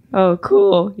 Yep. Oh,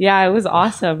 cool. Yeah, it was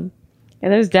awesome.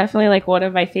 And it was definitely like one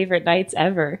of my favorite nights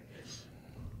ever.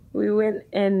 We went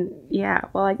and yeah,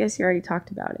 well, I guess you already talked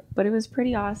about it, but it was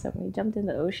pretty awesome. We jumped in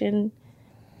the ocean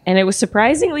and it was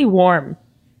surprisingly warm.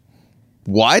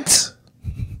 What?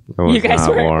 It was You guys not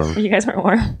weren't warm. You guys weren't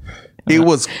warm. It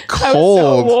was I was so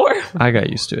cold. warm. I got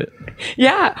used to it.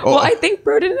 Yeah. Well, I think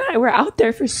Brodin and I were out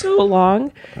there for so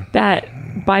long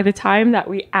that by the time that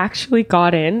we actually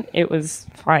got in, it was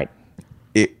fine.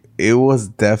 It was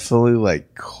definitely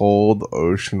like cold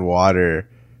ocean water,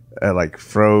 and like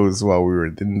froze while we were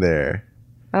in there.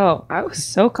 Oh, I was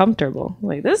so comfortable.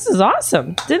 Like, this is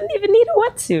awesome. Didn't even need a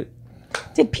wetsuit.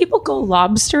 Did people go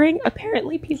lobstering?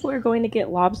 Apparently, people are going to get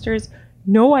lobsters.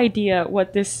 No idea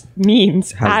what this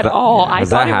means at that- all. yeah, I has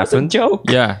thought that it was a happened? joke.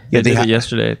 Yeah, Yeah, they did they it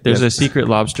yesterday. There's a secret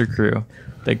lobster crew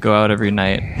that go out every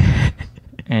night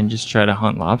and just try to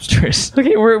hunt lobsters.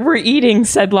 Okay, we're eating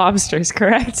said lobsters,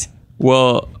 correct?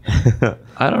 Well,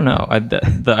 I don't know. I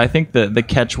think the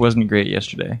catch wasn't great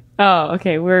yesterday. Oh,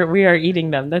 okay. We are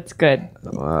eating them. That's good.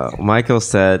 Michael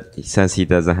said since he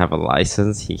doesn't have a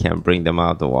license, he can't bring them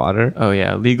out of the water. Oh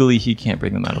yeah, legally he can't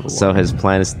bring them out of the water. So his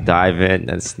plan is to dive in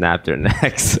and snap their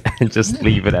necks and just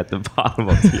leave it at the bottom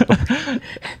of the ocean.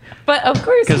 But of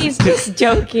course, he's just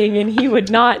joking, and he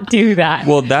would not do that.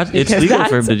 Well, it's Because legal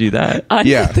for him that's to do that.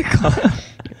 Yeah. unethical.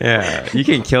 Yeah, you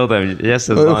can kill them just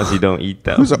as long as you don't eat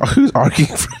them. Who's arguing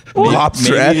for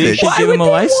lobster maybe they ethics? should- Why give would him a they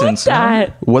license, want huh?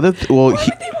 that? What if? Well, Why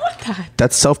would they want that?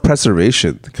 that's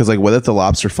self-preservation. Because like, what if the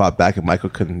lobster fought back and Michael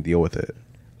couldn't deal with it?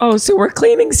 Oh, so we're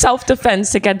claiming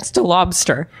self-defense against a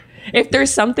lobster. If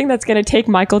there's something that's going to take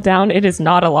Michael down, it is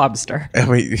not a lobster. I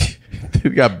mean,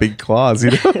 dude got big claws, you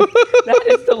know. That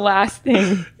is the last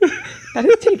thing that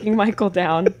is taking Michael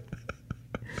down.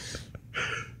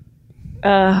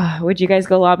 Would you guys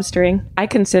go lobstering? I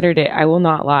considered it. I will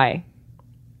not lie.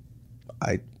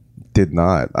 I did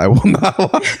not. I will not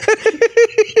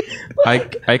lie.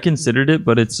 I considered it,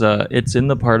 but it's in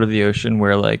the part of the ocean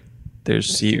where like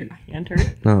there's sea. Hand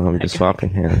hurt? No, I'm just swapping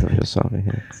hands.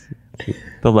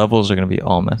 The levels are gonna be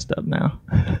all messed up now.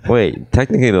 Wait,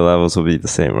 technically the levels will be the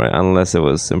same, right? Unless it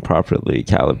was improperly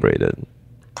calibrated.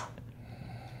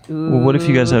 Well, what if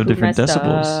you guys have Who different messed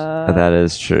decibels? up? That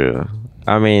is true.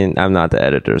 I mean, I'm not the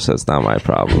editor, so it's not my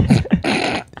problem.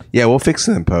 Yeah, we'll fix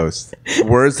it in post.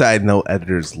 Words that I know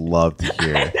editors love to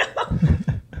hear.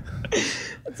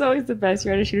 It's always the best.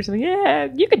 You're trying to shoot or something. Yeah,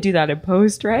 you could do that in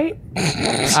post, right?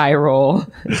 Eye roll.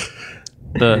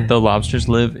 The lobsters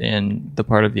live in the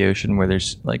part of the ocean where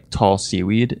there's like tall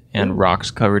seaweed and rocks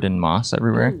covered in moss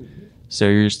everywhere. So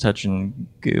you're just touching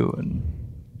goo and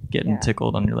getting Yeah.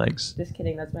 tickled on your legs. Just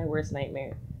kidding. That's my worst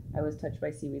nightmare. I was touched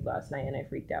by seaweed last night and I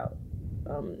freaked out.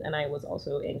 And I was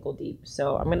also ankle deep.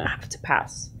 So I'm going to have to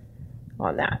pass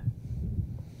on that.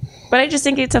 But I just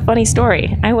think it's a funny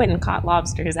story. I went and caught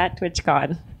lobsters at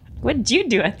TwitchCon. What did you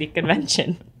do at the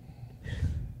convention?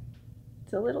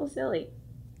 It's a little silly.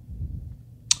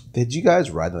 Did you guys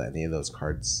ride on any of those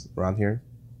carts around here?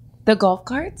 The golf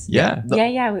carts? Yeah.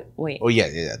 Yeah. Wait. Oh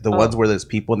yeah. The ones where there's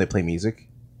people and they play music.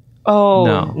 Oh,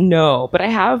 No. no. But I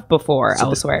have before So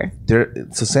elsewhere.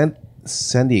 So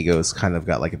San Diego's kind of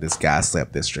got like this gas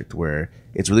lamp district where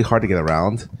it's really hard to get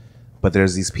around, but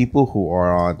there's these people who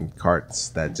are on carts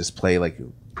that just play like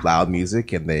loud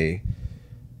music, and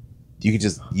you can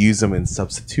just use them in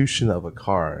substitution of a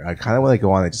car. I kind of want to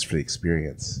go on it just for the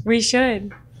experience. We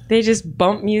should. They just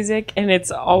bump music and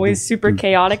it's always super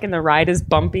chaotic and the ride is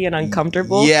bumpy and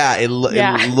uncomfortable. Yeah, it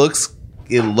Yeah.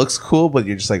 looks cool, but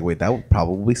you're just like, wait, that would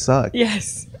probably suck.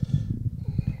 Yes.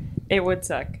 It would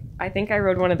suck. I think I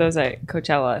rode one of those at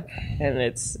Coachella and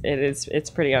it's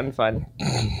pretty unfun.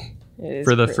 It is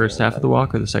For the pretty first half of the unfun.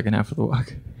 walk or the second half of the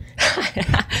walk?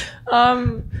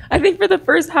 I think for the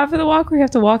first half of the walk where you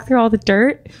have to walk through all the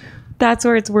dirt, that's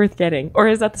where it's worth getting. Or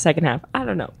is that the second half? I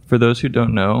don't know. For those who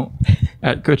don't know,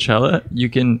 at Coachella,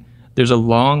 there's a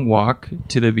long walk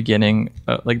to the beginning,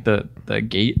 like the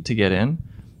gate to get in,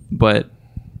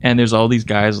 and there's all these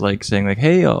guys like saying like,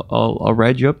 hey, I'll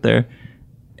ride you up there,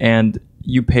 and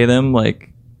you pay them like,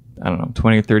 I don't know,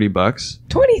 $20 or $30.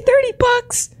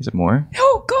 $20-$30. Is it more?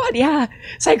 Oh God, yeah.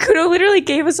 Saikudo literally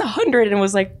gave us 100 and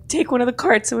was like, take one of the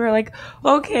carts. And we were like,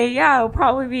 okay, yeah, it'll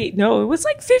probably be. No, it was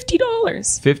like $50.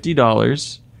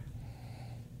 $50,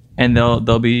 and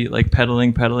they'll be like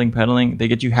pedaling. They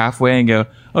get you halfway and go,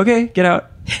 okay, get out.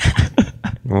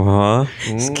 Uh-huh.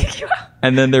 Just kick you out.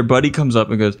 And then their buddy comes up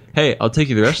and goes, hey, I'll take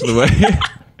you the rest of the way.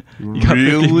 You got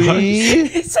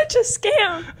 $50. It's such a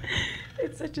scam.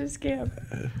 It's such a scam.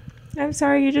 I'm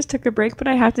sorry you just took a break, but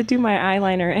I have to do my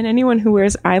eyeliner. And anyone who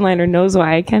wears eyeliner knows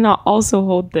why I cannot also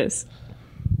hold this.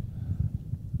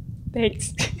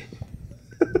 Thanks.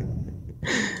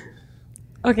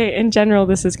 Okay, in general,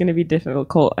 this is going to be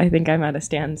difficult. I think I'm at a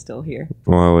standstill here.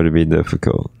 Why would it be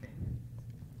difficult?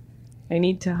 I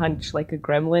need to hunch like a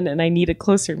gremlin, and I need a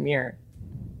closer mirror.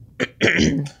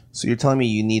 So you're telling me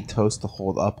you need Toast to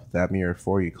hold up that mirror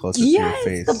for you closer to your Yes,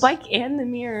 face? the bike and the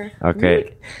mirror.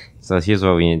 Okay. So here's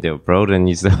what we need to do. Brodin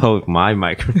needs to hold my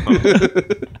microphone.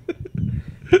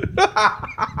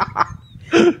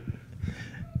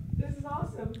 This is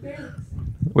awesome. Thanks.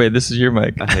 Wait, this is your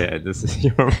mic. Yeah, this is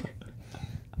your.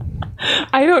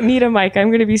 I don't need a mic. I'm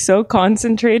going to be so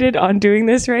concentrated on doing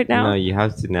this right now. No, you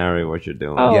have to narrate what you're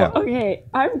doing. Oh, Yeah. okay.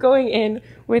 I'm going in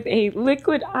with a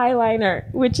liquid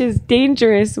eyeliner, which is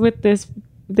dangerous with this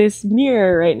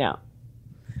mirror right now.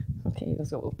 Okay,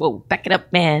 let's go. Whoa, back it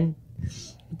up, man.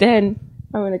 Then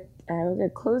I'm gonna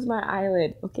close my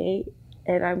eyelid, okay,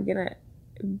 and I'm gonna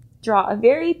draw a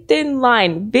very thin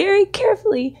line, very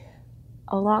carefully,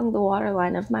 along the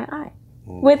waterline of my eye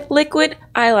with liquid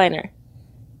eyeliner.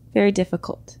 Very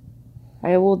difficult.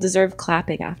 I will deserve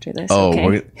clapping after this. Oh,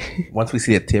 okay? once we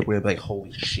see the tip, we're gonna be like,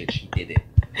 holy shit, she did it.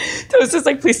 Toast is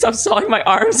like, please stop sawing my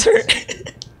arms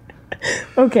hurt.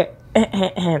 Okay.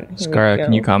 Scarra,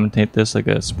 can you commentate this like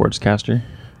a sportscaster?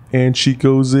 And she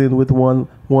goes in with one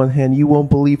hand. You won't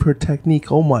believe her technique.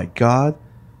 Oh my god.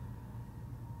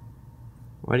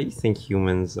 Why do you think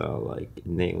humans are like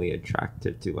innately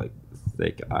attracted to like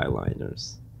thick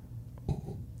eyeliners?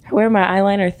 I wear my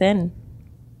eyeliner thin.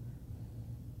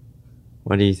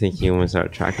 Why do you think humans are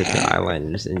attracted to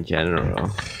eyeliners in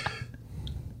general?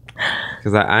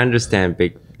 Because I understand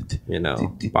big,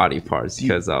 body parts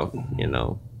because of,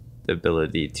 the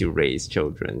ability to raise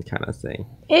children kind of thing.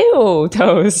 Ew,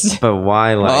 Toast. But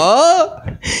why,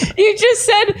 like... You just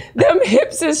said them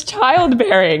hips is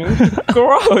childbearing.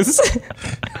 Gross.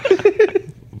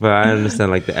 But I understand,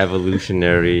 like, the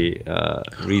evolutionary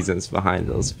reasons behind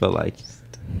those. But, like,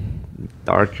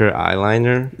 darker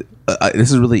eyeliner...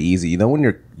 This is really easy. You know when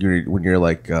you're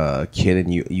like a kid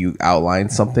and you outline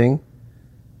something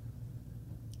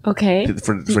Okay.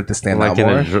 for it to stand like out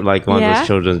in more? like one of Yeah? those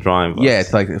children's drawing books. Yeah,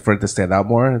 it's like for it to stand out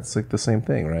more. It's like the same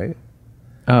thing, right?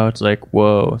 Oh, it's like,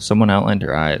 whoa, someone outlined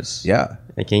her eyes. Yeah.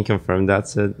 I can confirm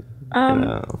that's it.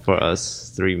 For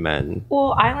us three men.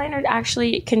 Well, eyeliner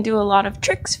actually can do a lot of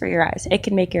tricks for your eyes. It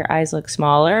can make your eyes look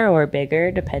smaller or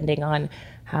bigger depending on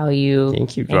how you... You can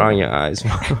keep drawing your eyes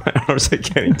while my arms are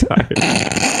getting tired.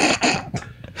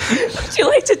 Would you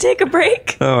like to take a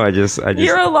break? No, I just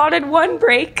You're allotted one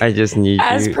break I just need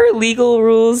as you. per legal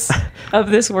rules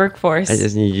of this workforce. I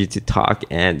just need you to talk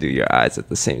and do your eyes at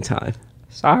the same time.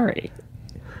 Sorry.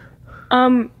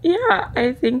 Yeah,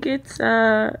 I think it's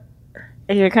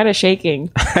you're kind of shaking.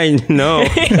 I know.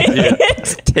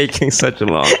 It's taking such a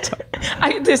long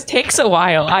time. This takes a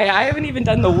while. I haven't even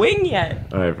done the wing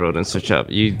yet. All right, Brodin, switch up.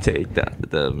 You take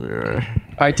the mirror.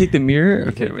 I take the mirror?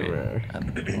 Okay, take the wait. mirror. I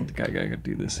don't think I gotta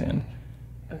do this hand.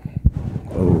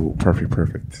 Oh,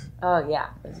 perfect. Oh yeah,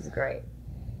 this is great.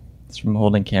 It's from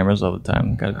holding cameras all the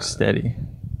time. Gotta be steady.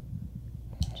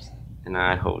 And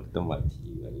I hold the mic to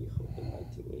you, and you hold the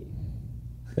mic to me.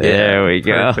 There we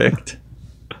go. Perfect.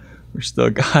 We still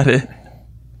got it.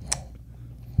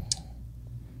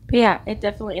 But yeah, it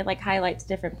definitely like highlights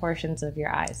different portions of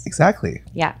your eyes. Exactly.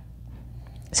 Yeah.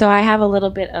 So I have a little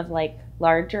bit of like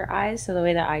larger eyes, so the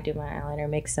way that I do my eyeliner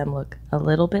makes them look a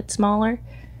little bit smaller.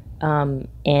 And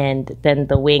then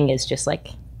the wing is just like,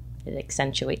 it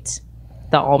accentuates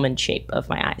the almond shape of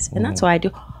my eyes. And that's why I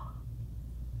do.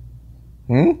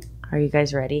 Are you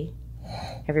guys ready?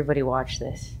 Everybody watch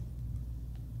this.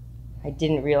 I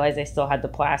didn't realize I still had the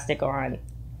plastic on.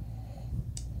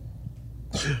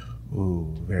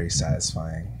 Ooh, very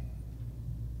satisfying.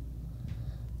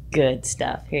 Good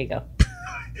stuff. Here you go.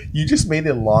 You just made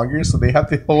it longer, so they have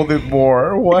to hold it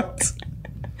more. What?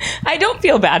 I don't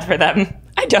feel bad for them.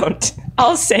 I don't.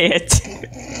 I'll say it.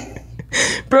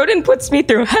 Brodin puts me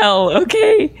through hell,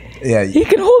 okay? Yeah, He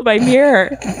can hold my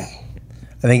mirror.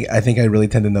 I think I really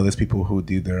tend to notice people who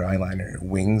do their eyeliner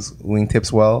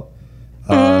wingtips well.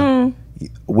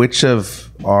 Which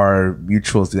of our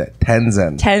mutuals do that?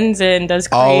 Tenzin. Tenzin does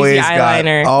crazy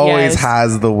eyeliner. Always Yes.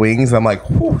 has the wings. I'm like,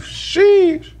 whoo,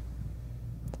 sheesh.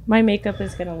 My makeup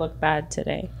is gonna look bad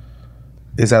today.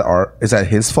 Is that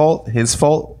his fault? His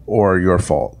fault or your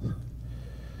fault?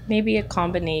 Maybe a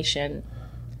combination.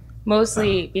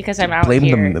 Mostly because I'm out Blame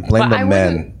here. the- blame but the I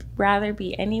men. wouldn't rather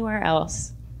be anywhere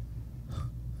else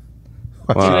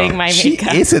Wow. doing my She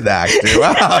makeup. is an actor.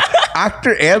 Wow.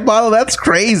 Actor and model? That's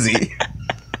crazy.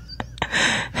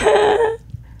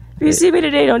 If you see me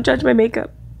today, don't judge my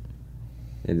makeup.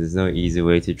 And there's no easy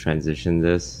way to transition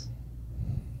this.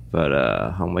 But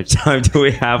how much time do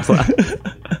we have left?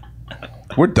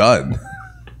 We're done.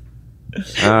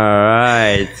 All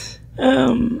right.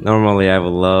 Um, Normally, I would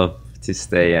love to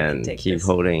stay and Take keep this.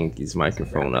 holding this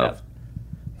microphone Wrap it up.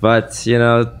 But,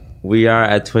 we are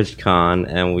at TwitchCon,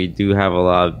 and we do have a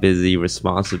lot of busy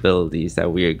responsibilities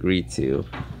that we agreed to.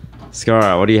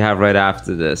 Scarra, what do you have right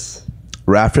after this?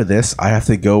 Right after this, I have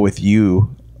to go with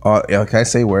you. Can I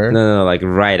say where? No, like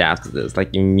right after this,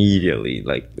 like immediately,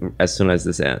 like as soon as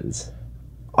this ends.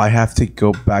 I have to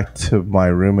go back to my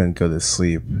room and go to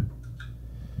sleep.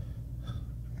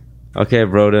 Okay,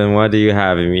 Brodin, what do you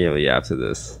have immediately after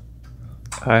this?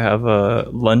 I have a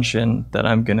luncheon that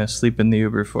I'm gonna sleep in the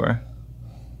Uber for.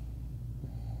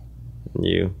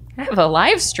 You? I have a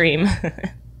live stream.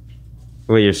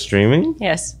 Wait, you're streaming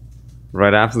Yes.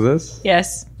 right after this?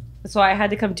 Yes. That's why I had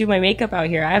to come do my makeup out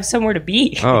here. I have somewhere to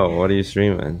be. Oh, what are you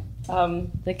streaming?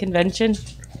 The convention.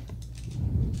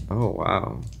 Oh,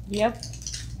 wow. Yep.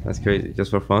 That's crazy.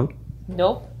 Just for fun?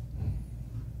 Nope.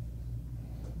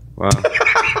 Wow.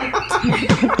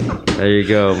 There you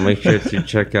go. Make sure to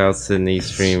check out Sydney's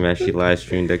stream as she live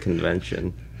streamed the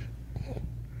convention.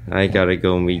 I gotta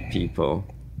go meet people.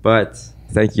 But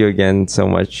thank you again so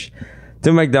much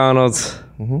to McDonald's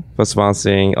for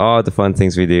sponsoring all the fun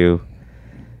things we do.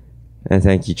 And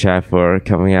thank you, chat, for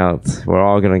coming out. We're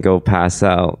all gonna go pass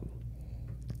out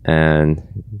and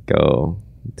go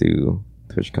do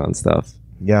TwitchCon stuff.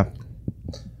 Yeah.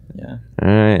 Yeah. All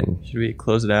right. Should we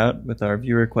close it out with our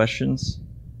viewer questions?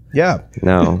 Yeah.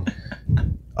 No.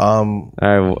 All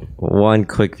right. One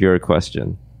quick viewer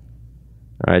question.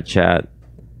 All right, chat.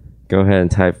 Go ahead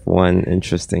and type one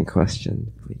interesting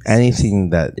question, please.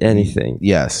 Anything that. Anything.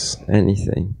 Yes.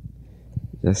 Anything.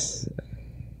 Just.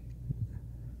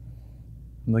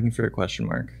 I'm looking for a question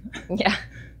mark. Yeah.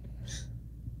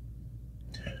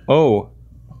 Oh.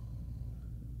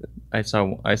 I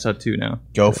saw two now.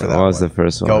 Go for that. What was one. the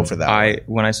first one? Go for that.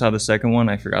 When I saw the second one,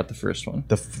 I forgot the first one.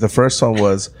 The first one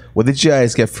was, what did you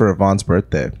guys get for Yvonne's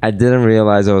birthday? I didn't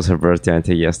realize it was her birthday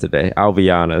until yesterday. I'll be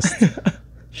honest.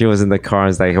 She was in the car and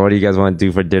was like, what do you guys want to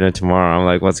do for dinner tomorrow? I'm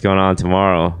like, what's going on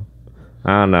tomorrow?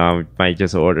 I don't know. I might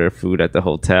just order food at the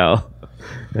hotel.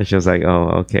 And she was like, oh,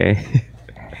 okay.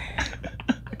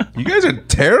 You guys are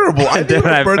terrible. I Then knew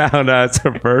I her found out it's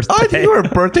her birthday. I knew her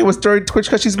birthday was during Twitch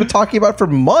because she's been talking about it for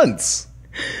months.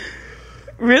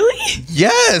 Really?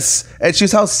 Yes, and she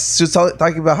was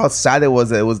talking about how sad it was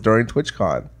that it was during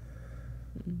TwitchCon,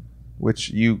 which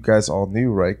you guys all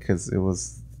knew, right? Because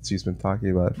she's been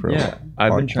talking about it for Yeah, a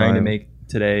I've long been trying to time. make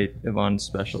today Yvonne's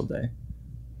special day.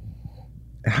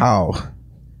 How?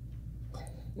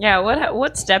 Yeah.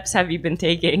 What steps have you been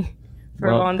taking for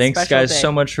Well, Yvonne's thanks special guys day?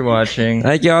 so much for watching.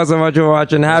 Thank you all so much for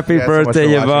watching. Happy Thank you guys so much birthday,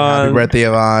 for watching. Yvonne. Happy birthday,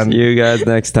 Yvonne. See you guys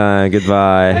next time.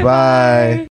 Goodbye. Bye.